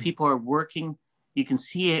 So people are working. You can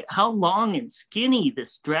see how long and skinny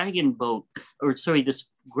this this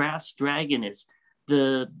Grass Dragon is.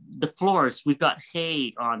 The floors, we've got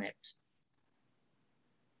hay on it.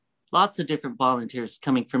 Lots of different volunteers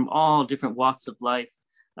coming from all different walks of life.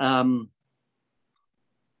 There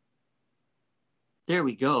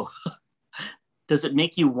we go. Does it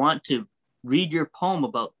make you want to read your poem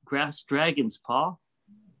about grass dragons, Paul?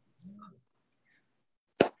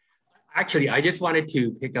 Actually, I just wanted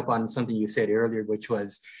to pick up on something you said earlier, which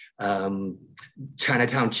was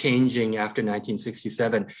Chinatown changing after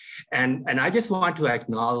 1967. And I just want to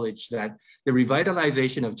acknowledge that the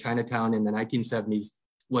revitalization of Chinatown in the 1970s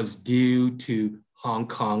was due to Hong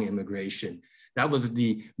Kong immigration. That was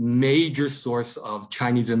the major source of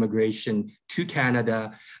Chinese immigration to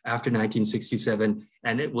Canada after 1967.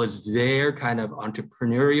 And it was their kind of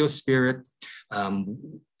entrepreneurial spirit.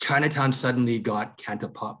 Chinatown suddenly got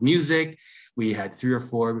cantopop music. We had 3 or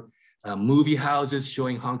 4 movie houses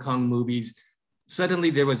showing Hong Kong movies. Suddenly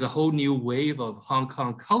there was a whole new wave of Hong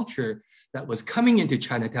Kong culture that was coming into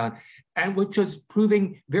Chinatown, and which was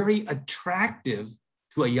proving very attractive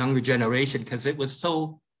to a younger generation because it was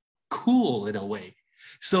so cool in a way.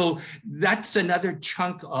 So that's another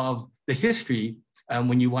chunk of the history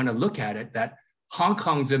when you want to look at it, that Hong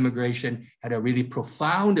Kong's immigration had a really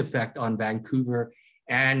profound effect on Vancouver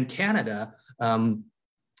and Canada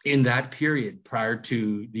in that period prior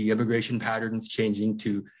to the immigration patterns changing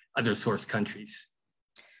to other source countries.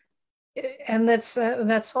 And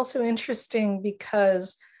that's also interesting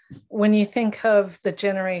because when you think of the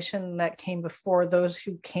generation that came before, those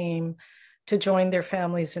who came to join their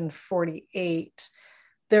families in 48,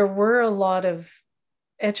 there were a lot of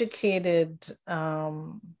educated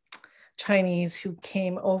Chinese who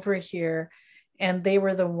came over here, and they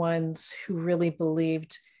were the ones who really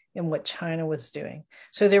believed in what China was doing.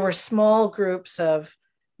 So there were small groups of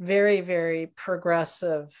very, very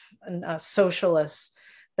progressive socialists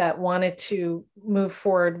that wanted to move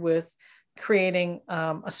forward with creating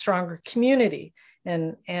a stronger community.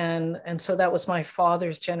 And so that was my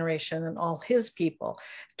father's generation and all his people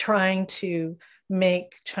trying to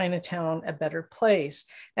make Chinatown a better place.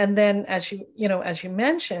 And then as you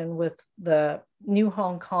mentioned, with the new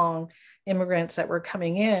Hong Kong immigrants that were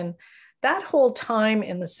coming in, that whole time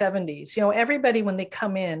in the 70s, everybody, when they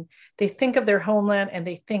come in, they think of their homeland and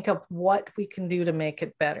they think of what we can do to make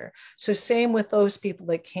it better. So same with those people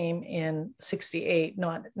that came in 68,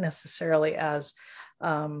 not necessarily as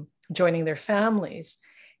joining their families.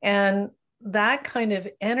 And that kind of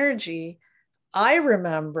energy, I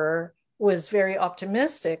remember, was very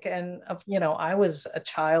optimistic. And, I was a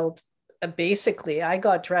child. Basically, I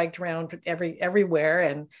got dragged around everywhere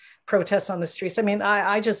and protests on the streets. I mean,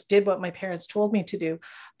 I just did what my parents told me to do.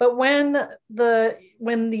 But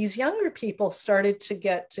when these younger people started to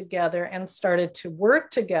get together and started to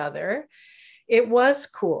work together, it was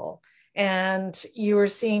cool. And you were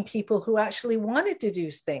seeing people who actually wanted to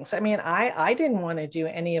do things. I mean, I didn't want to do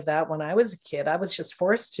any of that when I was a kid. I was just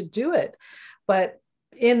forced to do it. But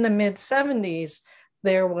in the mid 70s,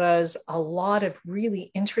 there was a lot of really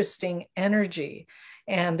interesting energy,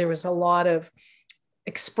 and there was a lot of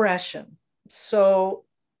expression. So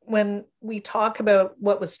when we talk about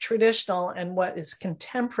what was traditional and what is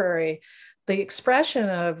contemporary, the expression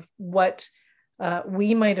of what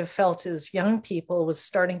we might have felt as young people was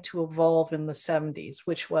starting to evolve in the 70s,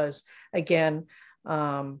 which was, again,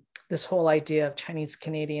 this whole idea of Chinese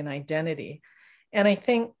Canadian identity. And I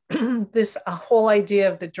think this whole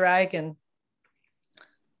idea of the dragon,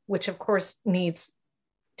 which of course needs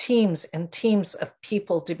teams and teams of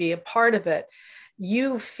people to be a part of it,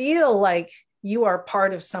 you feel like you are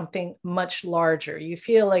part of something much larger. You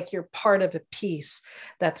feel like you're part of a piece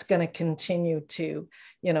that's going to continue to,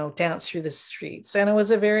 dance through the streets. And it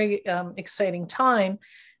was a very exciting time.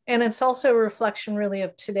 And it's also a reflection really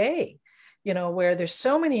of today, where there's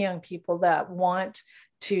so many young people that want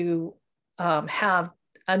to have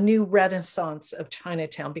a new renaissance of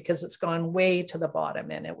Chinatown because it's gone way to the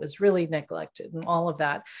bottom and it was really neglected and all of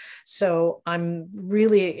that. So I'm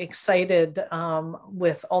really excited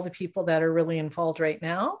with all the people that are really involved right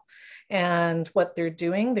now and what they're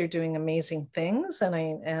doing. They're doing amazing things.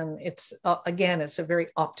 And it's, again, it's a very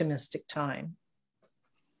optimistic time.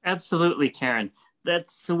 Absolutely, Karin.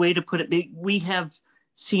 That's the way to put it. We have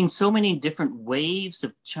seen so many different waves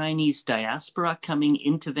of Chinese diaspora coming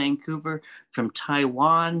into Vancouver from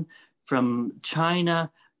Taiwan, from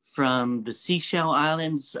China, from the Seychelles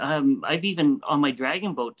Islands. I've even, on my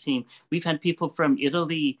Dragon Boat team, we've had people from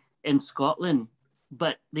Italy and Scotland,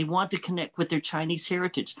 but they want to connect with their Chinese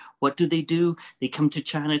heritage. What do? They come to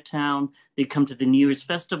Chinatown, they come to the New Year's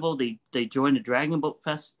Festival, they join a Dragon Boat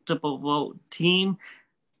Festival team.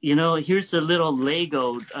 Here's a little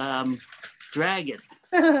Lego dragon.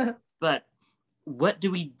 But what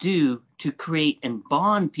do we do to create and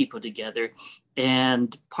bond people together?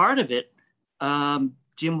 And part of it,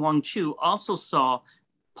 Jim Wong Chu also saw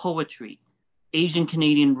poetry, Asian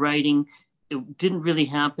Canadian writing. It didn't really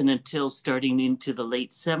happen until starting into the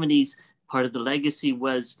late 70s. Part of the legacy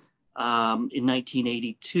was in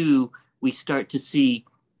 1982, we start to see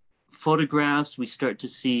photographs, we start to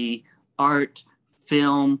see art,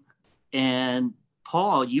 film. And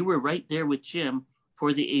Paul, you were right there with Jim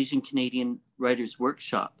for the Asian Canadian Writers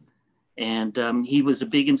Workshop. And he was a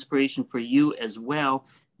big inspiration for you as well.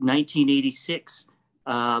 1986,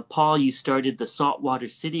 Paul, you started the Saltwater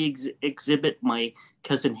City exhibit. My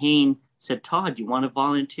cousin Hayne said, Todd, you want to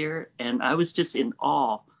volunteer? And I was just in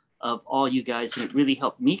awe of all you guys, and it really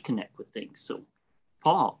helped me connect with things. So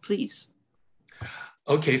Paul, please.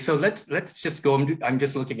 Okay, so let's just go. I'm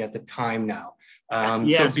just looking at the time now.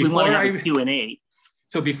 Yes, so we want to have a Q&A.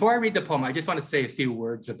 So before I read the poem, I just want to say a few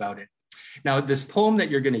words about it. Now, this poem that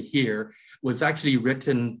you're going to hear was actually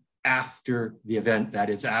written after the event, that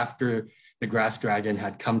is after the grass dragon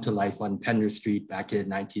had come to life on Pender Street back in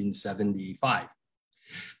 1975.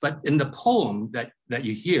 But in the poem that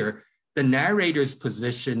you hear, the narrator's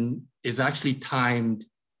position is actually timed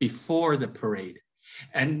before the parade.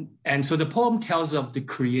 And so the poem tells of the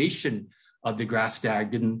creation of the grass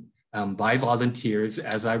dragon by volunteers,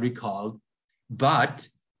 as I recalled, but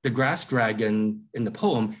the grass dragon in the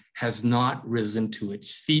poem has not risen to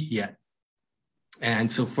its feet yet.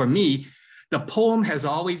 And so for me, the poem has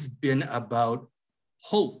always been about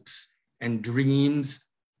hopes and dreams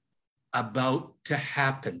about to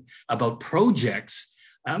happen, about projects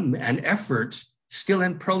and efforts still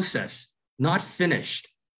in process, not finished.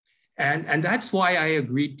 And that's why I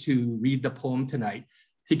agreed to read the poem tonight,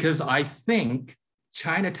 because I think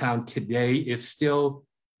Chinatown today is still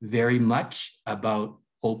very much about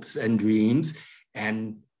hopes and dreams,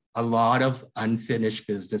 and a lot of unfinished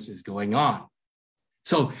business is going on.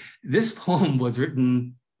 So this poem was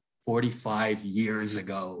written 45 years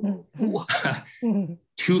ago,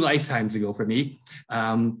 2 lifetimes ago for me.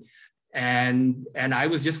 And I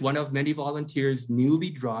was just one of many volunteers newly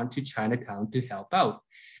drawn to Chinatown to help out.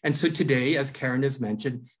 And so today, as Karin has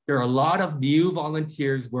mentioned, there are a lot of new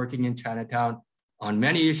volunteers working in Chinatown on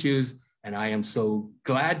many issues, and I am so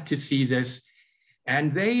glad to see this.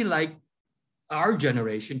 And they, like our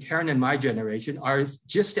generation, Karin and my generation, are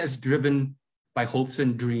just as driven by hopes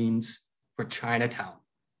and dreams for Chinatown.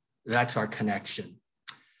 That's our connection.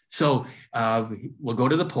 So we'll go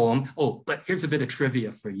to the poem. Oh, but here's a bit of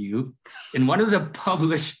trivia for you. In one of the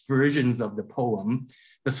published versions of the poem,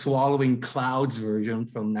 the Swallowing Clouds version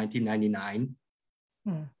from 1999,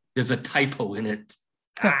 there's a typo in it.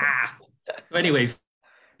 So anyways,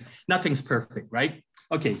 nothing's perfect, right?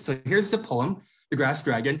 Okay, so here's the poem, The Grass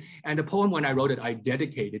Dragon. And the poem, when I wrote it, I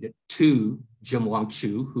dedicated it to Jim Wong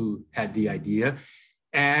Chu, who had the idea,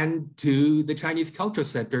 and to the Chinese Culture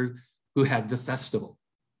Center, who had the festival.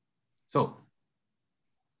 So,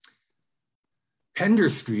 Pender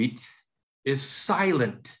Street is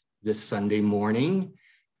silent this Sunday morning.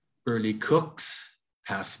 Early cooks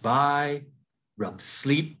pass by, rub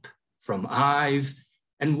sleep from eyes,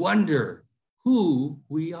 and wonder who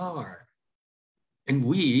we are. And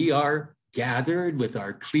we are gathered with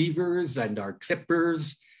our cleavers and our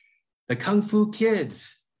clippers. The Kung Fu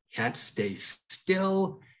kids can't stay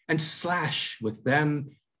still and slash with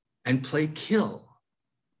them and play kill.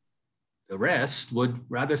 The rest would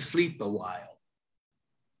rather sleep a while.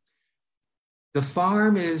 The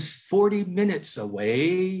farm is 40 minutes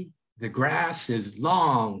away. The grass is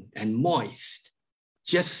long and moist,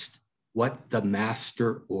 just what the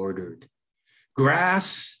master ordered.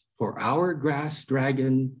 Grass for our grass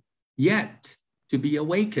dragon, yet to be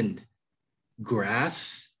awakened.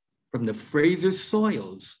 Grass from the Fraser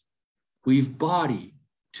soils, weave body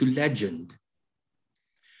to legend.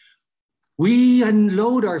 We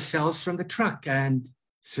unload ourselves from the truck and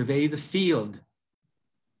survey the field.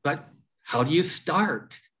 But how do you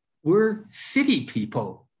start? We're city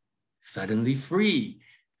people, suddenly free.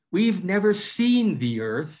 We've never seen the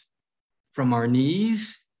earth from our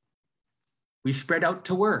knees. We spread out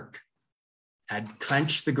to work, had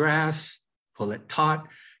clench the grass, pull it taut,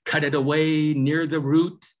 cut it away near the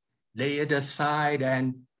root, lay it aside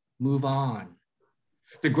and move on.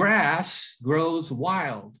 The grass grows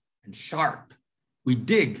wild and sharp. We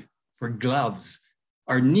dig for gloves.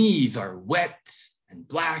 Our knees are wet and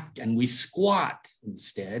black and we squat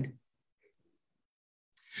instead.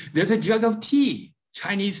 There's a jug of tea,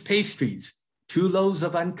 Chinese pastries, 2 loaves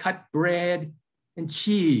of uncut bread and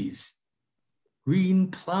cheese, green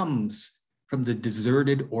plums from the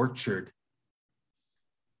deserted orchard.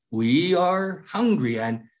 We are hungry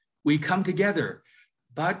and we come together,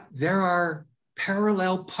 but there are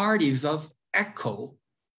parallel parties of echo.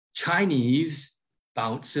 Chinese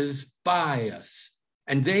bounces by us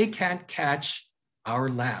and they can't catch our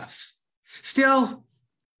laughs. Still,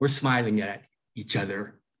 we're smiling at each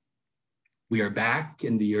other. We are back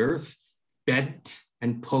in the earth, bent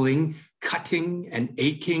and pulling, cutting and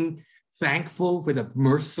aching, thankful for the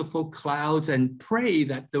merciful clouds and pray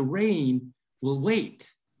that the rain will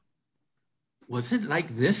wait. Was it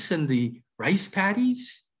like this in the rice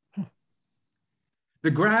paddies?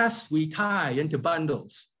 The grass we tie into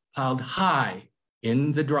bundles piled high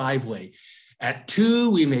in the driveway. At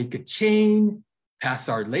 2, we make a chain, pass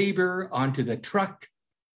our labor onto the truck,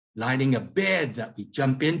 lining a bed that we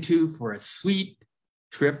jump into for a sweet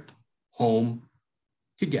trip home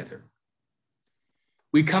together.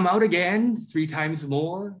 We come out again 3 times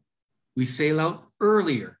more. We sail out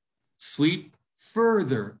earlier, sweep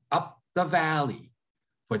further up the valley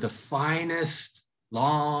for the finest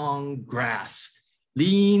long grass,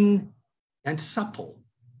 lean and supple,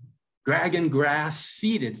 dragon grass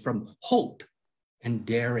seeded from hope and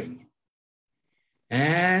daring.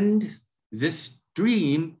 And this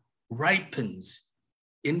dream ripens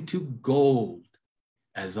into gold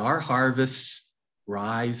as our harvests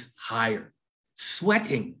rise higher,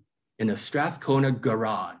 sweating in a Strathcona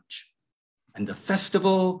garage. And the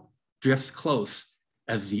festival drifts close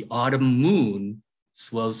as the autumn moon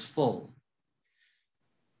swells full.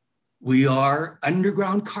 We are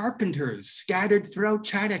underground carpenters scattered throughout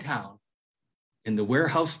Chinatown. In the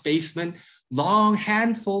warehouse basement, long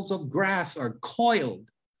handfuls of grass are coiled,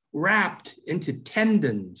 wrapped into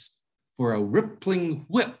tendons for a rippling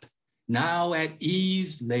whip, now at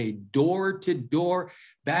ease, laid door to door,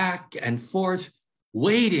 back and forth,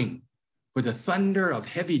 waiting for the thunder of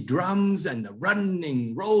heavy drums and the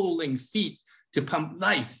running, rolling feet to pump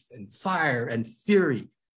life and fire and fury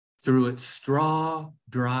through its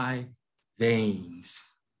straw-dry veins.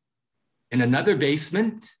 In another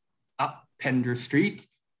basement, up Pender Street,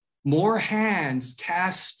 more hands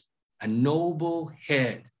cast a noble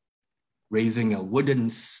head, raising a wooden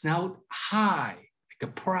snout high like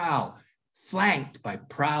a prow, flanked by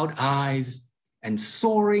proud eyes and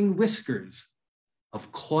soaring whiskers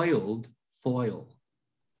of coiled foil.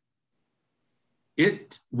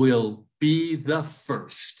 It will be the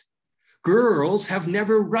first. Girls have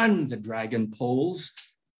never run the dragon poles.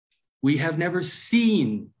 We have never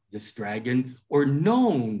seen this dragon or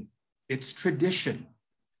known its tradition.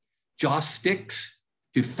 Joss sticks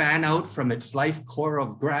to fan out from its life core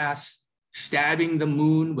of grass, stabbing the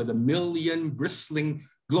moon with a million bristling,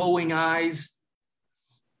 glowing eyes.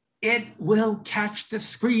 It will catch the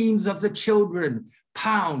screams of the children,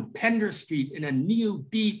 pound Pender Street in a new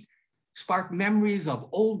beat, spark memories of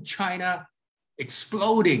old China,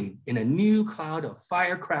 exploding in a new cloud of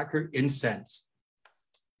firecracker incense,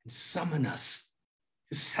 and summon us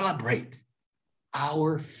to celebrate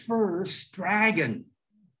our first dragon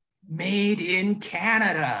made in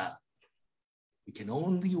Canada. We can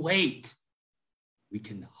only wait. We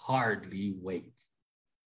can hardly wait.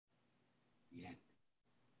 The end.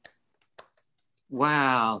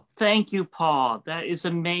 Wow. Thank you, Paul. That is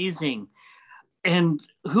amazing. And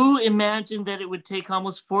who imagined that it would take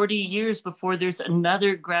almost 40 years before there's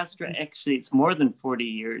another grass dragon? Actually, it's more than 40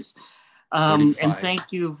 years. And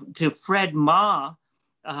thank you to Fred Ma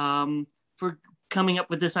for coming up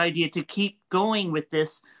with this idea to keep going with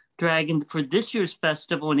this dragon for this year's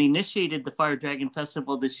festival, and initiated the Fire Dragon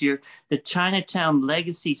Festival this year. The Chinatown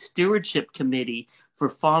Legacy Stewardship Committee for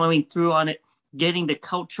following through on it, getting the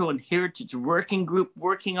Cultural and Heritage Working Group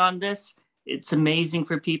working on this. It's amazing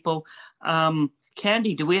for people.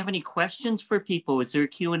 Candy, do we have any questions for people? Is there a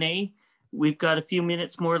Q&A? We've got a few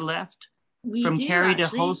minutes more left. From Carrie to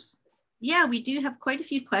host. Yeah, we do have quite a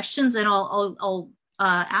few questions, and I'll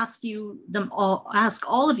ask you them. I'll ask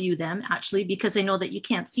all of you them actually, because I know that you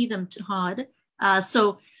can't see them, Todd.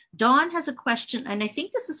 So Dawn has a question, and I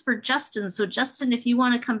think this is for Justin. So Justin, if you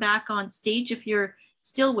want to come back on stage, if you're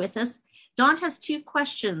still with us. Dawn has 2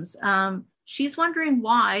 questions. She's wondering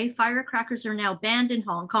why firecrackers are now banned in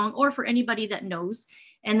Hong Kong, or for anybody that knows.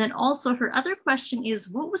 And then also her other question is,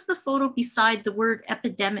 what was the photo beside the word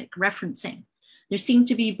epidemic referencing? There seem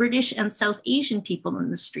to be British and South Asian people in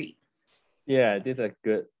the street. Yeah, these are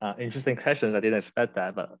good, interesting questions. I didn't expect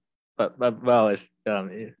that, but well, it's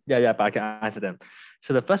but I can answer them.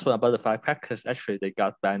 So the first one about the firecrackers, actually they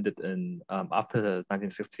got banned in after the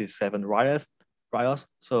 1967 riots.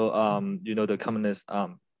 So you know, the communists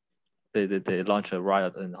they launched a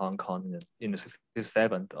riot in Hong Kong in the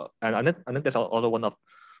 67, and I think that's also one of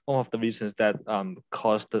the reasons that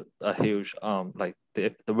caused a huge like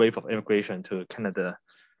the wave of immigration to Canada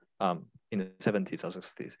in the 70s or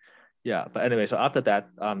 60s. Yeah, but anyway, so after that,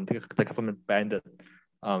 the government banned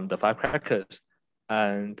the firecrackers,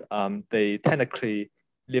 and they technically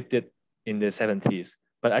lifted in the 70s,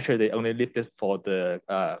 but actually they only lifted for the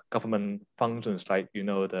government functions, like, you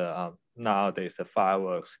know, the nowadays the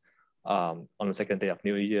fireworks on the second day of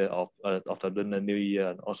New Year, of the Lunar New Year,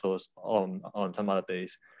 and also on some other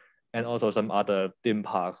days, and also some other theme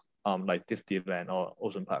parks like Disneyland or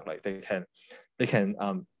Ocean Park, like they can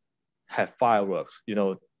have fireworks, you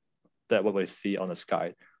know, that what we see on the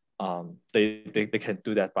sky. They can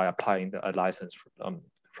do that by applying a license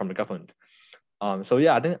from the government. So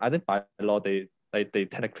yeah, I think by law they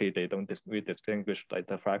technically they don't really distinguish like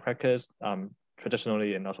the firecrackers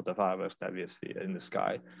traditionally and also the fireworks that we see in the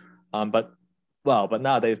sky. But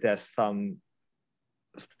nowadays there's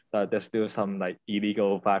still some like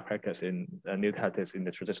illegal firecrackers in new tactics in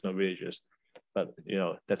the traditional villages, but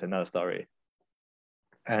that's another story.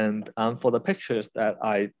 And for the pictures that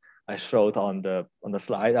I showed on the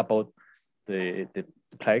slide about the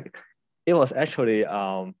plague, it was actually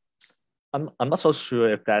I'm not so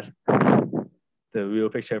sure if that's the real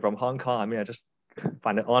picture from Hong Kong. I mean, I just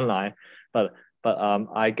find it online, but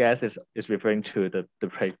I guess it's referring to the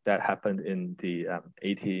plague that happened in the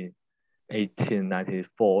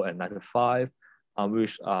 1894 and 95,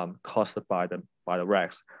 which caused by the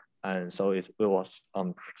rats. And so it was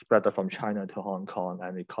spread from China to Hong Kong,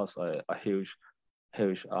 and it caused a huge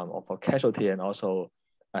of a casualty, and also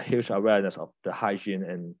a huge awareness of the hygiene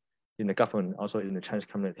in the government, also in the Chinese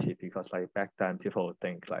community, because like back then people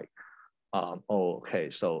think like, oh, okay,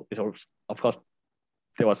 so it's, of course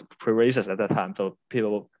there was pre-racist at that time, so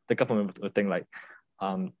the government would think like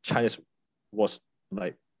Chinese was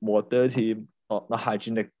like more dirty or not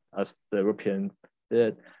hygienic as the European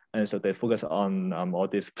did. And so they focus on all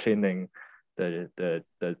this cleaning the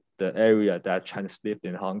area that Chinese lived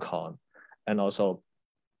in Hong Kong, and also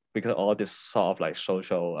because all this sort of like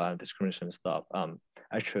social discrimination stuff,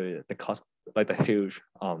 actually the cost, like the huge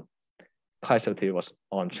casualty was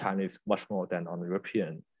on Chinese much more than on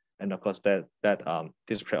European, and of course that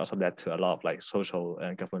display also led to a lot of like social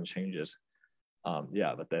and government changes.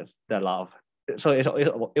 Yeah, but there's a lot of, so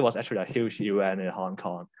it was actually a huge event in Hong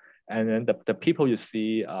Kong. And then the people you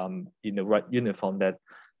see in the red uniform that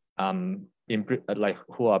like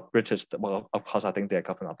who are British, well, of course, I think they're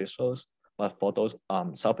government officials. But for those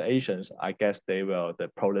South Asians, I guess they were the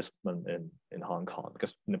policemen in Hong Kong,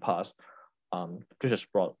 because in the past, British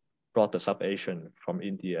brought the South Asian from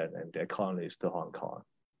India and their colonies to Hong Kong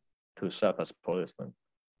to serve as policemen.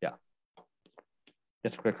 Yeah,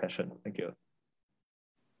 that's a great question. Thank you.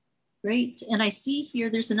 Great. And I see here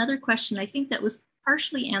there's another question. I think that was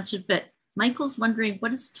partially answered, but Michael's wondering,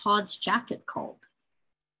 what is Todd's jacket called?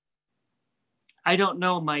 I don't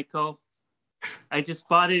know, Michael. I just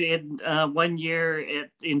bought it in 1 year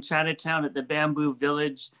in Chinatown at the Bamboo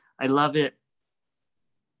Village. I love it.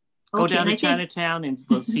 Go down to Chinatown and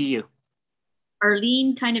we'll see you.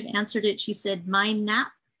 Arlene kind of answered it. She said, mine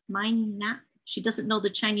nap. She doesn't know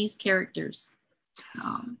the Chinese characters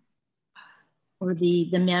or the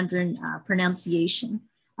Mandarin pronunciation.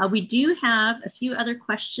 We do have a few other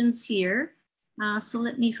questions here. So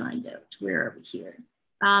let me find out. Where are we here?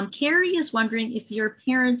 Carrie is wondering if your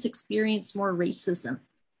parents experienced more racism,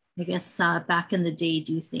 I guess, back in the day,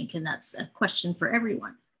 do you think? And that's a question for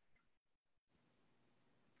everyone.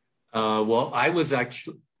 Well, I was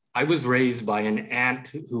raised by an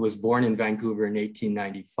aunt who was born in Vancouver in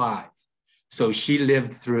 1895. So she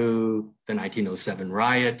lived through the 1907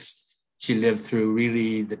 riots. She lived through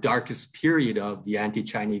really the darkest period of the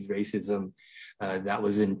anti-Chinese racism that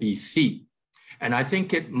was in BC. And I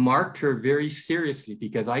think it marked her very seriously,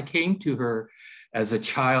 because I came to her as a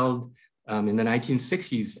child in the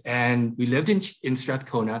 1960s, and we lived in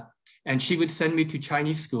Strathcona, and she would send me to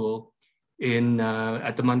Chinese school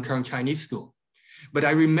at the Munkrung Chinese School. But I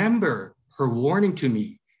remember her warning to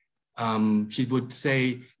me. She would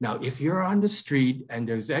say, now, if you're on the street and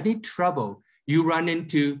there's any trouble, you run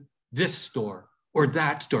into this store or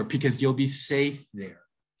that store, because you'll be safe there.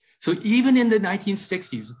 So even in the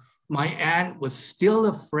 1960s, my aunt was still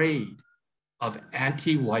afraid of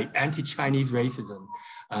anti-white, anti-Chinese racism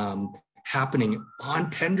happening on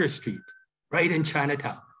Pender Street, right in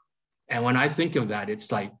Chinatown. And when I think of that, it's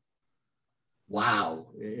like, wow,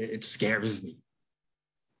 it scares me.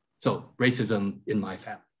 So racism in my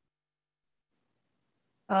family.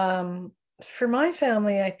 For my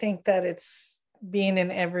family, I think that it's been in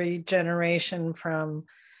every generation from,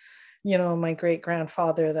 my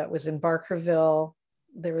great-grandfather that was in Barkerville.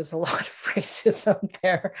 There was a lot of racism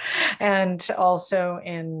there, and also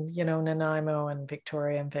in, Nanaimo and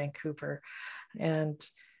Victoria and Vancouver. And,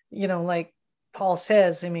 like Paul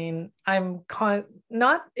says, I mean,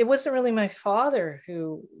 it wasn't really my father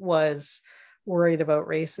who was worried about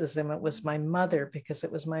racism. It was my mother, because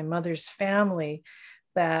it was my mother's family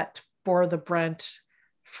that bore the brunt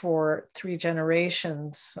for 3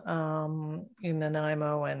 generations in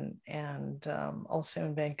Nanaimo and also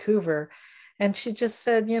in Vancouver. And she just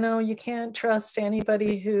said, you can't trust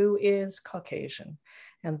anybody who is Caucasian.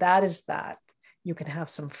 And that is that. You can have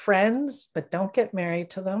some friends, but don't get married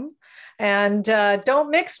to them, and don't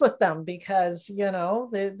mix with them, because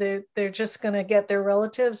they're just going to get their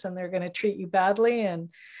relatives and they're going to treat you badly, and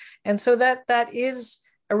so that is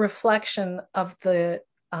a reflection of the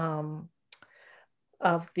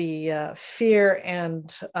fear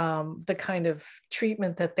and the kind of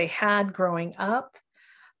treatment that they had growing up.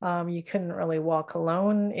 You couldn't really walk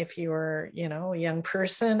alone if you were, a young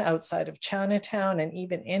person outside of Chinatown. And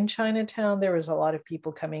even in Chinatown, there was a lot of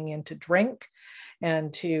people coming in to drink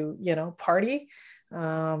and to, party.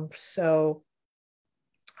 So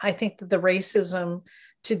I think that the racism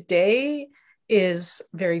today is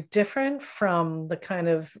very different from the kind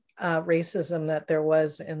of racism that there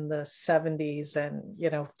was in the 70s and,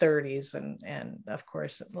 30s and of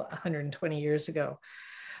course, 120 years ago.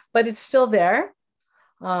 But it's still there.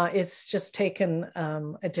 It's just taken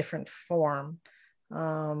a different form.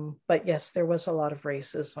 But yes, there was a lot of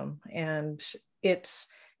racism, and it's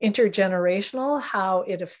intergenerational, how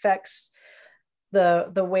it affects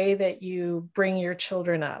the way that you bring your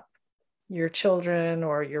children up, your children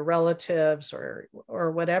or your relatives or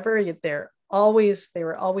whatever. They were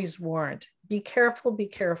always warned, be careful, be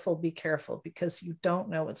careful, be careful, because you don't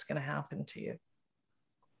know what's going to happen to you.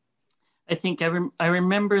 I think I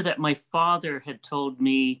remember that my father had told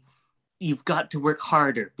me, you've got to work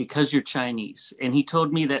harder because you're Chinese. And he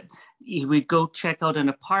told me that he would go check out an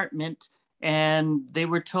apartment and they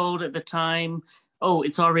were told at the time, oh,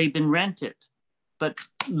 it's already been rented. But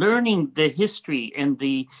learning the history and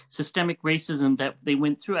the systemic racism that they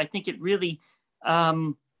went through, I think it really,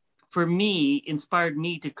 for me, inspired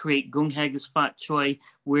me to create Gung Hagas Fat Choi,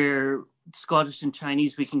 where Scottish and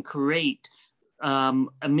Chinese, we can create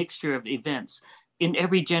a mixture of events. In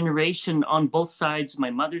every generation on both sides, my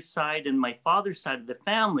mother's side and my father's side of the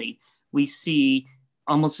family, we see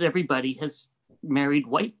almost everybody has married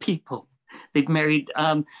white people. They've married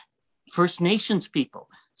First Nations people.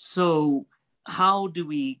 So how do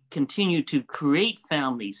we continue to create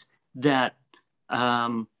families that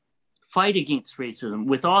fight against racism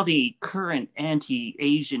with all the current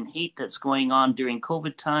anti-Asian hate that's going on during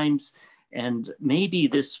COVID times? And maybe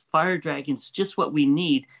this fire dragon is just what we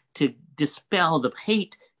need to dispel the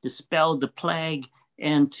hate, dispel the plague,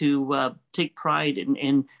 and to take pride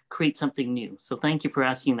and create something new. So thank you for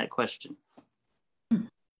asking that question.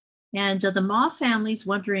 And the Ma family's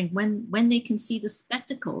wondering when they can see the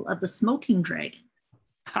spectacle of the smoking dragon.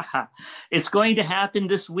 It's going to happen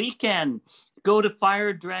this weekend. Go to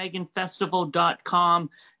firedragonfestival.com.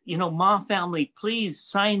 Ma family, please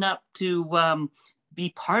sign up to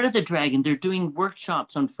be part of the dragon. They're doing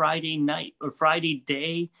workshops on Friday night or Friday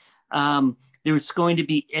day. There's going to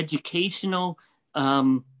be educational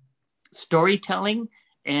storytelling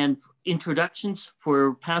and introductions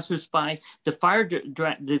for passersby. The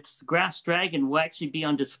grass dragon will actually be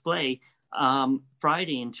on display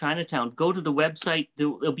Friday in Chinatown. Go to the website.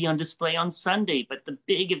 They'll be on display on Sunday, but the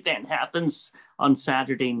big event happens on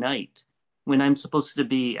Saturday night, when I'm supposed to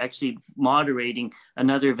be actually moderating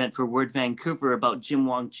another event for Word Vancouver about Jim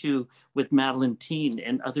Wong Chu with Madeline Teen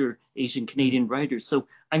and other Asian Canadian writers. So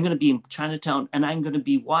I'm going to be in Chinatown and I'm going to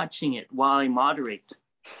be watching it while I moderate.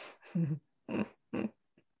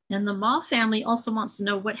 And the Ma family also wants to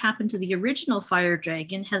know what happened to the original fire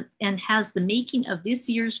dragon, and has the making of this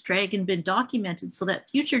year's dragon been documented so that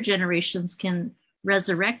future generations can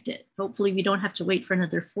resurrect it? Hopefully we don't have to wait for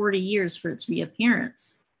another 40 years for its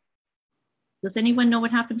reappearance. Does anyone know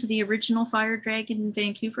what happened to the original fire dragon in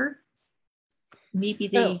Vancouver? Maybe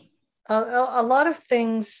they... A lot of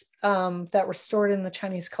things that were stored in the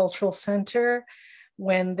Chinese Cultural Center,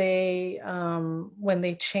 when they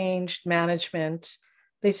changed management,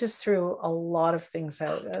 they just threw a lot of things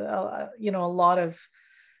out. A lot of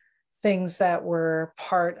things that were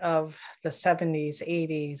part of the 70s,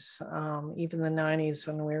 80s, even the 90s,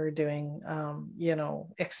 when we were doing,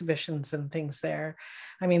 exhibitions and things there.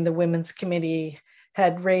 I mean, the Women's Committee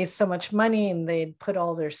had raised so much money and they'd put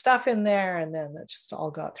all their stuff in there, and then it just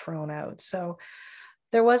all got thrown out. So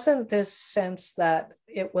there wasn't this sense that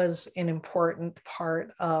it was an important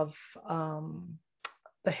part of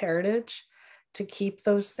the heritage to keep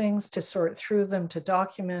those things, to sort through them, to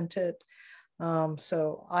document it.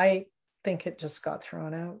 So I think it just got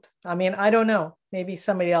thrown out. I mean, I don't know. Maybe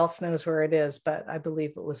somebody else knows where it is, but I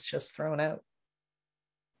believe it was just thrown out.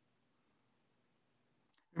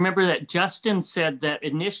 Remember that Justin said that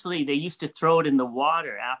initially they used to throw it in the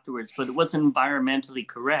water afterwards, but it wasn't environmentally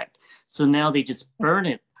correct. So now they just burn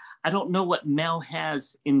it. I don't know what Mel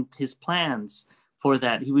has in his plans for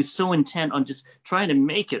that. He was so intent on just trying to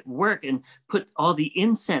make it work and put all the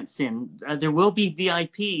incense in. There will be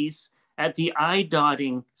VIPs at the eye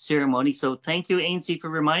dotting ceremony. So thank you, Ainsley, for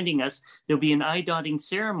reminding us. There'll be an eye dotting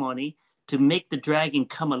ceremony to make the dragon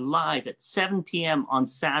come alive at 7 p.m. on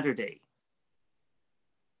Saturday.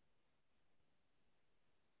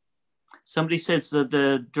 Somebody says that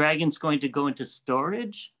the dragon's going to go into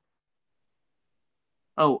storage.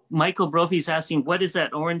 Oh, Michael Brophy's asking, what is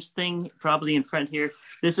that orange thing? Probably in front here.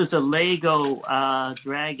 This is a Lego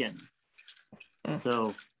dragon.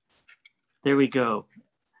 So there we go.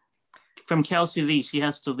 From Kelsey Lee, she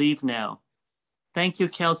has to leave now. Thank you,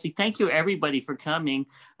 Kelsey. Thank you, everybody, for coming.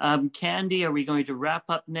 Candy, are we going to wrap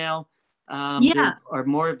up now? Yeah. There are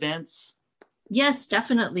more events. Yes,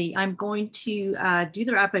 definitely. I'm going to do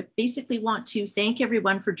the wrap. I basically want to thank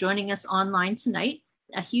everyone for joining us online tonight.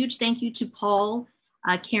 A huge thank you to Paul,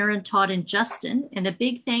 Karin, Todd, and Justin. And a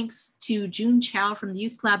big thanks to June Chow from the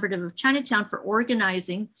Youth Collaborative of Chinatown for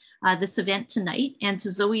organizing this event tonight, and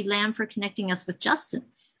to Zoe Lamb for connecting us with Justin.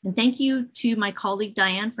 And thank you to my colleague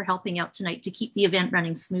Diane for helping out tonight to keep the event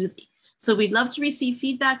running smoothly. So we'd love to receive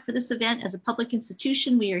feedback for this event. As a public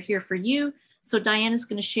institution, we are here for you. So Diane is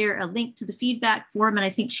going to share a link to the feedback form, and I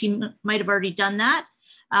think she might have already done that.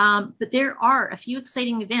 But there are a few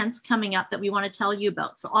exciting events coming up that we want to tell you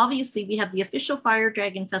about. So obviously we have the official Fire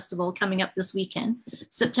Dragon Festival coming up this weekend,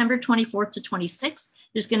 September 24th to 26th.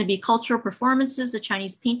 There's going to be cultural performances, a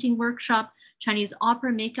Chinese painting workshop, Chinese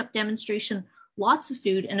opera makeup demonstration, lots of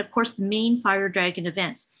food, and of course the main Fire Dragon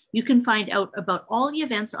events. You can find out about all the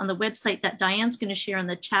events on the website that Diane's going to share in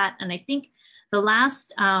the chat. And I think the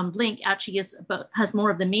last link actually has more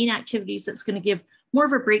of the main activities. That's going to give more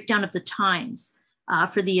of a breakdown of the times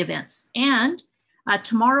for the events. And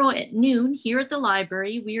tomorrow at noon here at the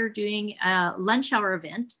library, we are doing a lunch hour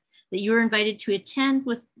event that you are invited to attend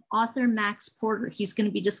with author Max Porter. He's going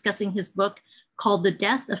to be discussing his book called The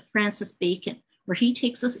Death of Francis Bacon, where he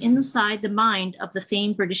takes us inside the mind of the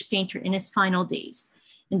famed British painter in his final days.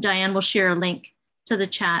 And Diane will share a link to the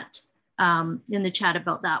chat in the chat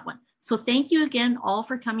about that one. So thank you again all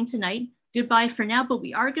for coming tonight. Goodbye for now, but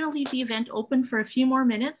we are going to leave the event open for a few more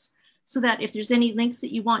minutes so that if there's any links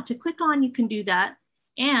that you want to click on, you can do that.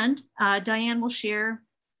 And Diane will share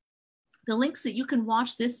the links that you can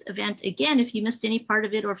watch this event again if you missed any part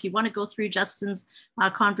of it, or if you want to go through Justin's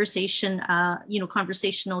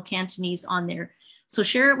conversational Cantonese on there. So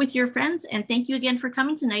share it with your friends, and thank you again for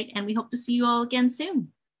coming tonight, and we hope to see you all again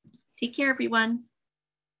soon. Take care, everyone.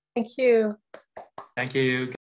 Thank you. Thank you.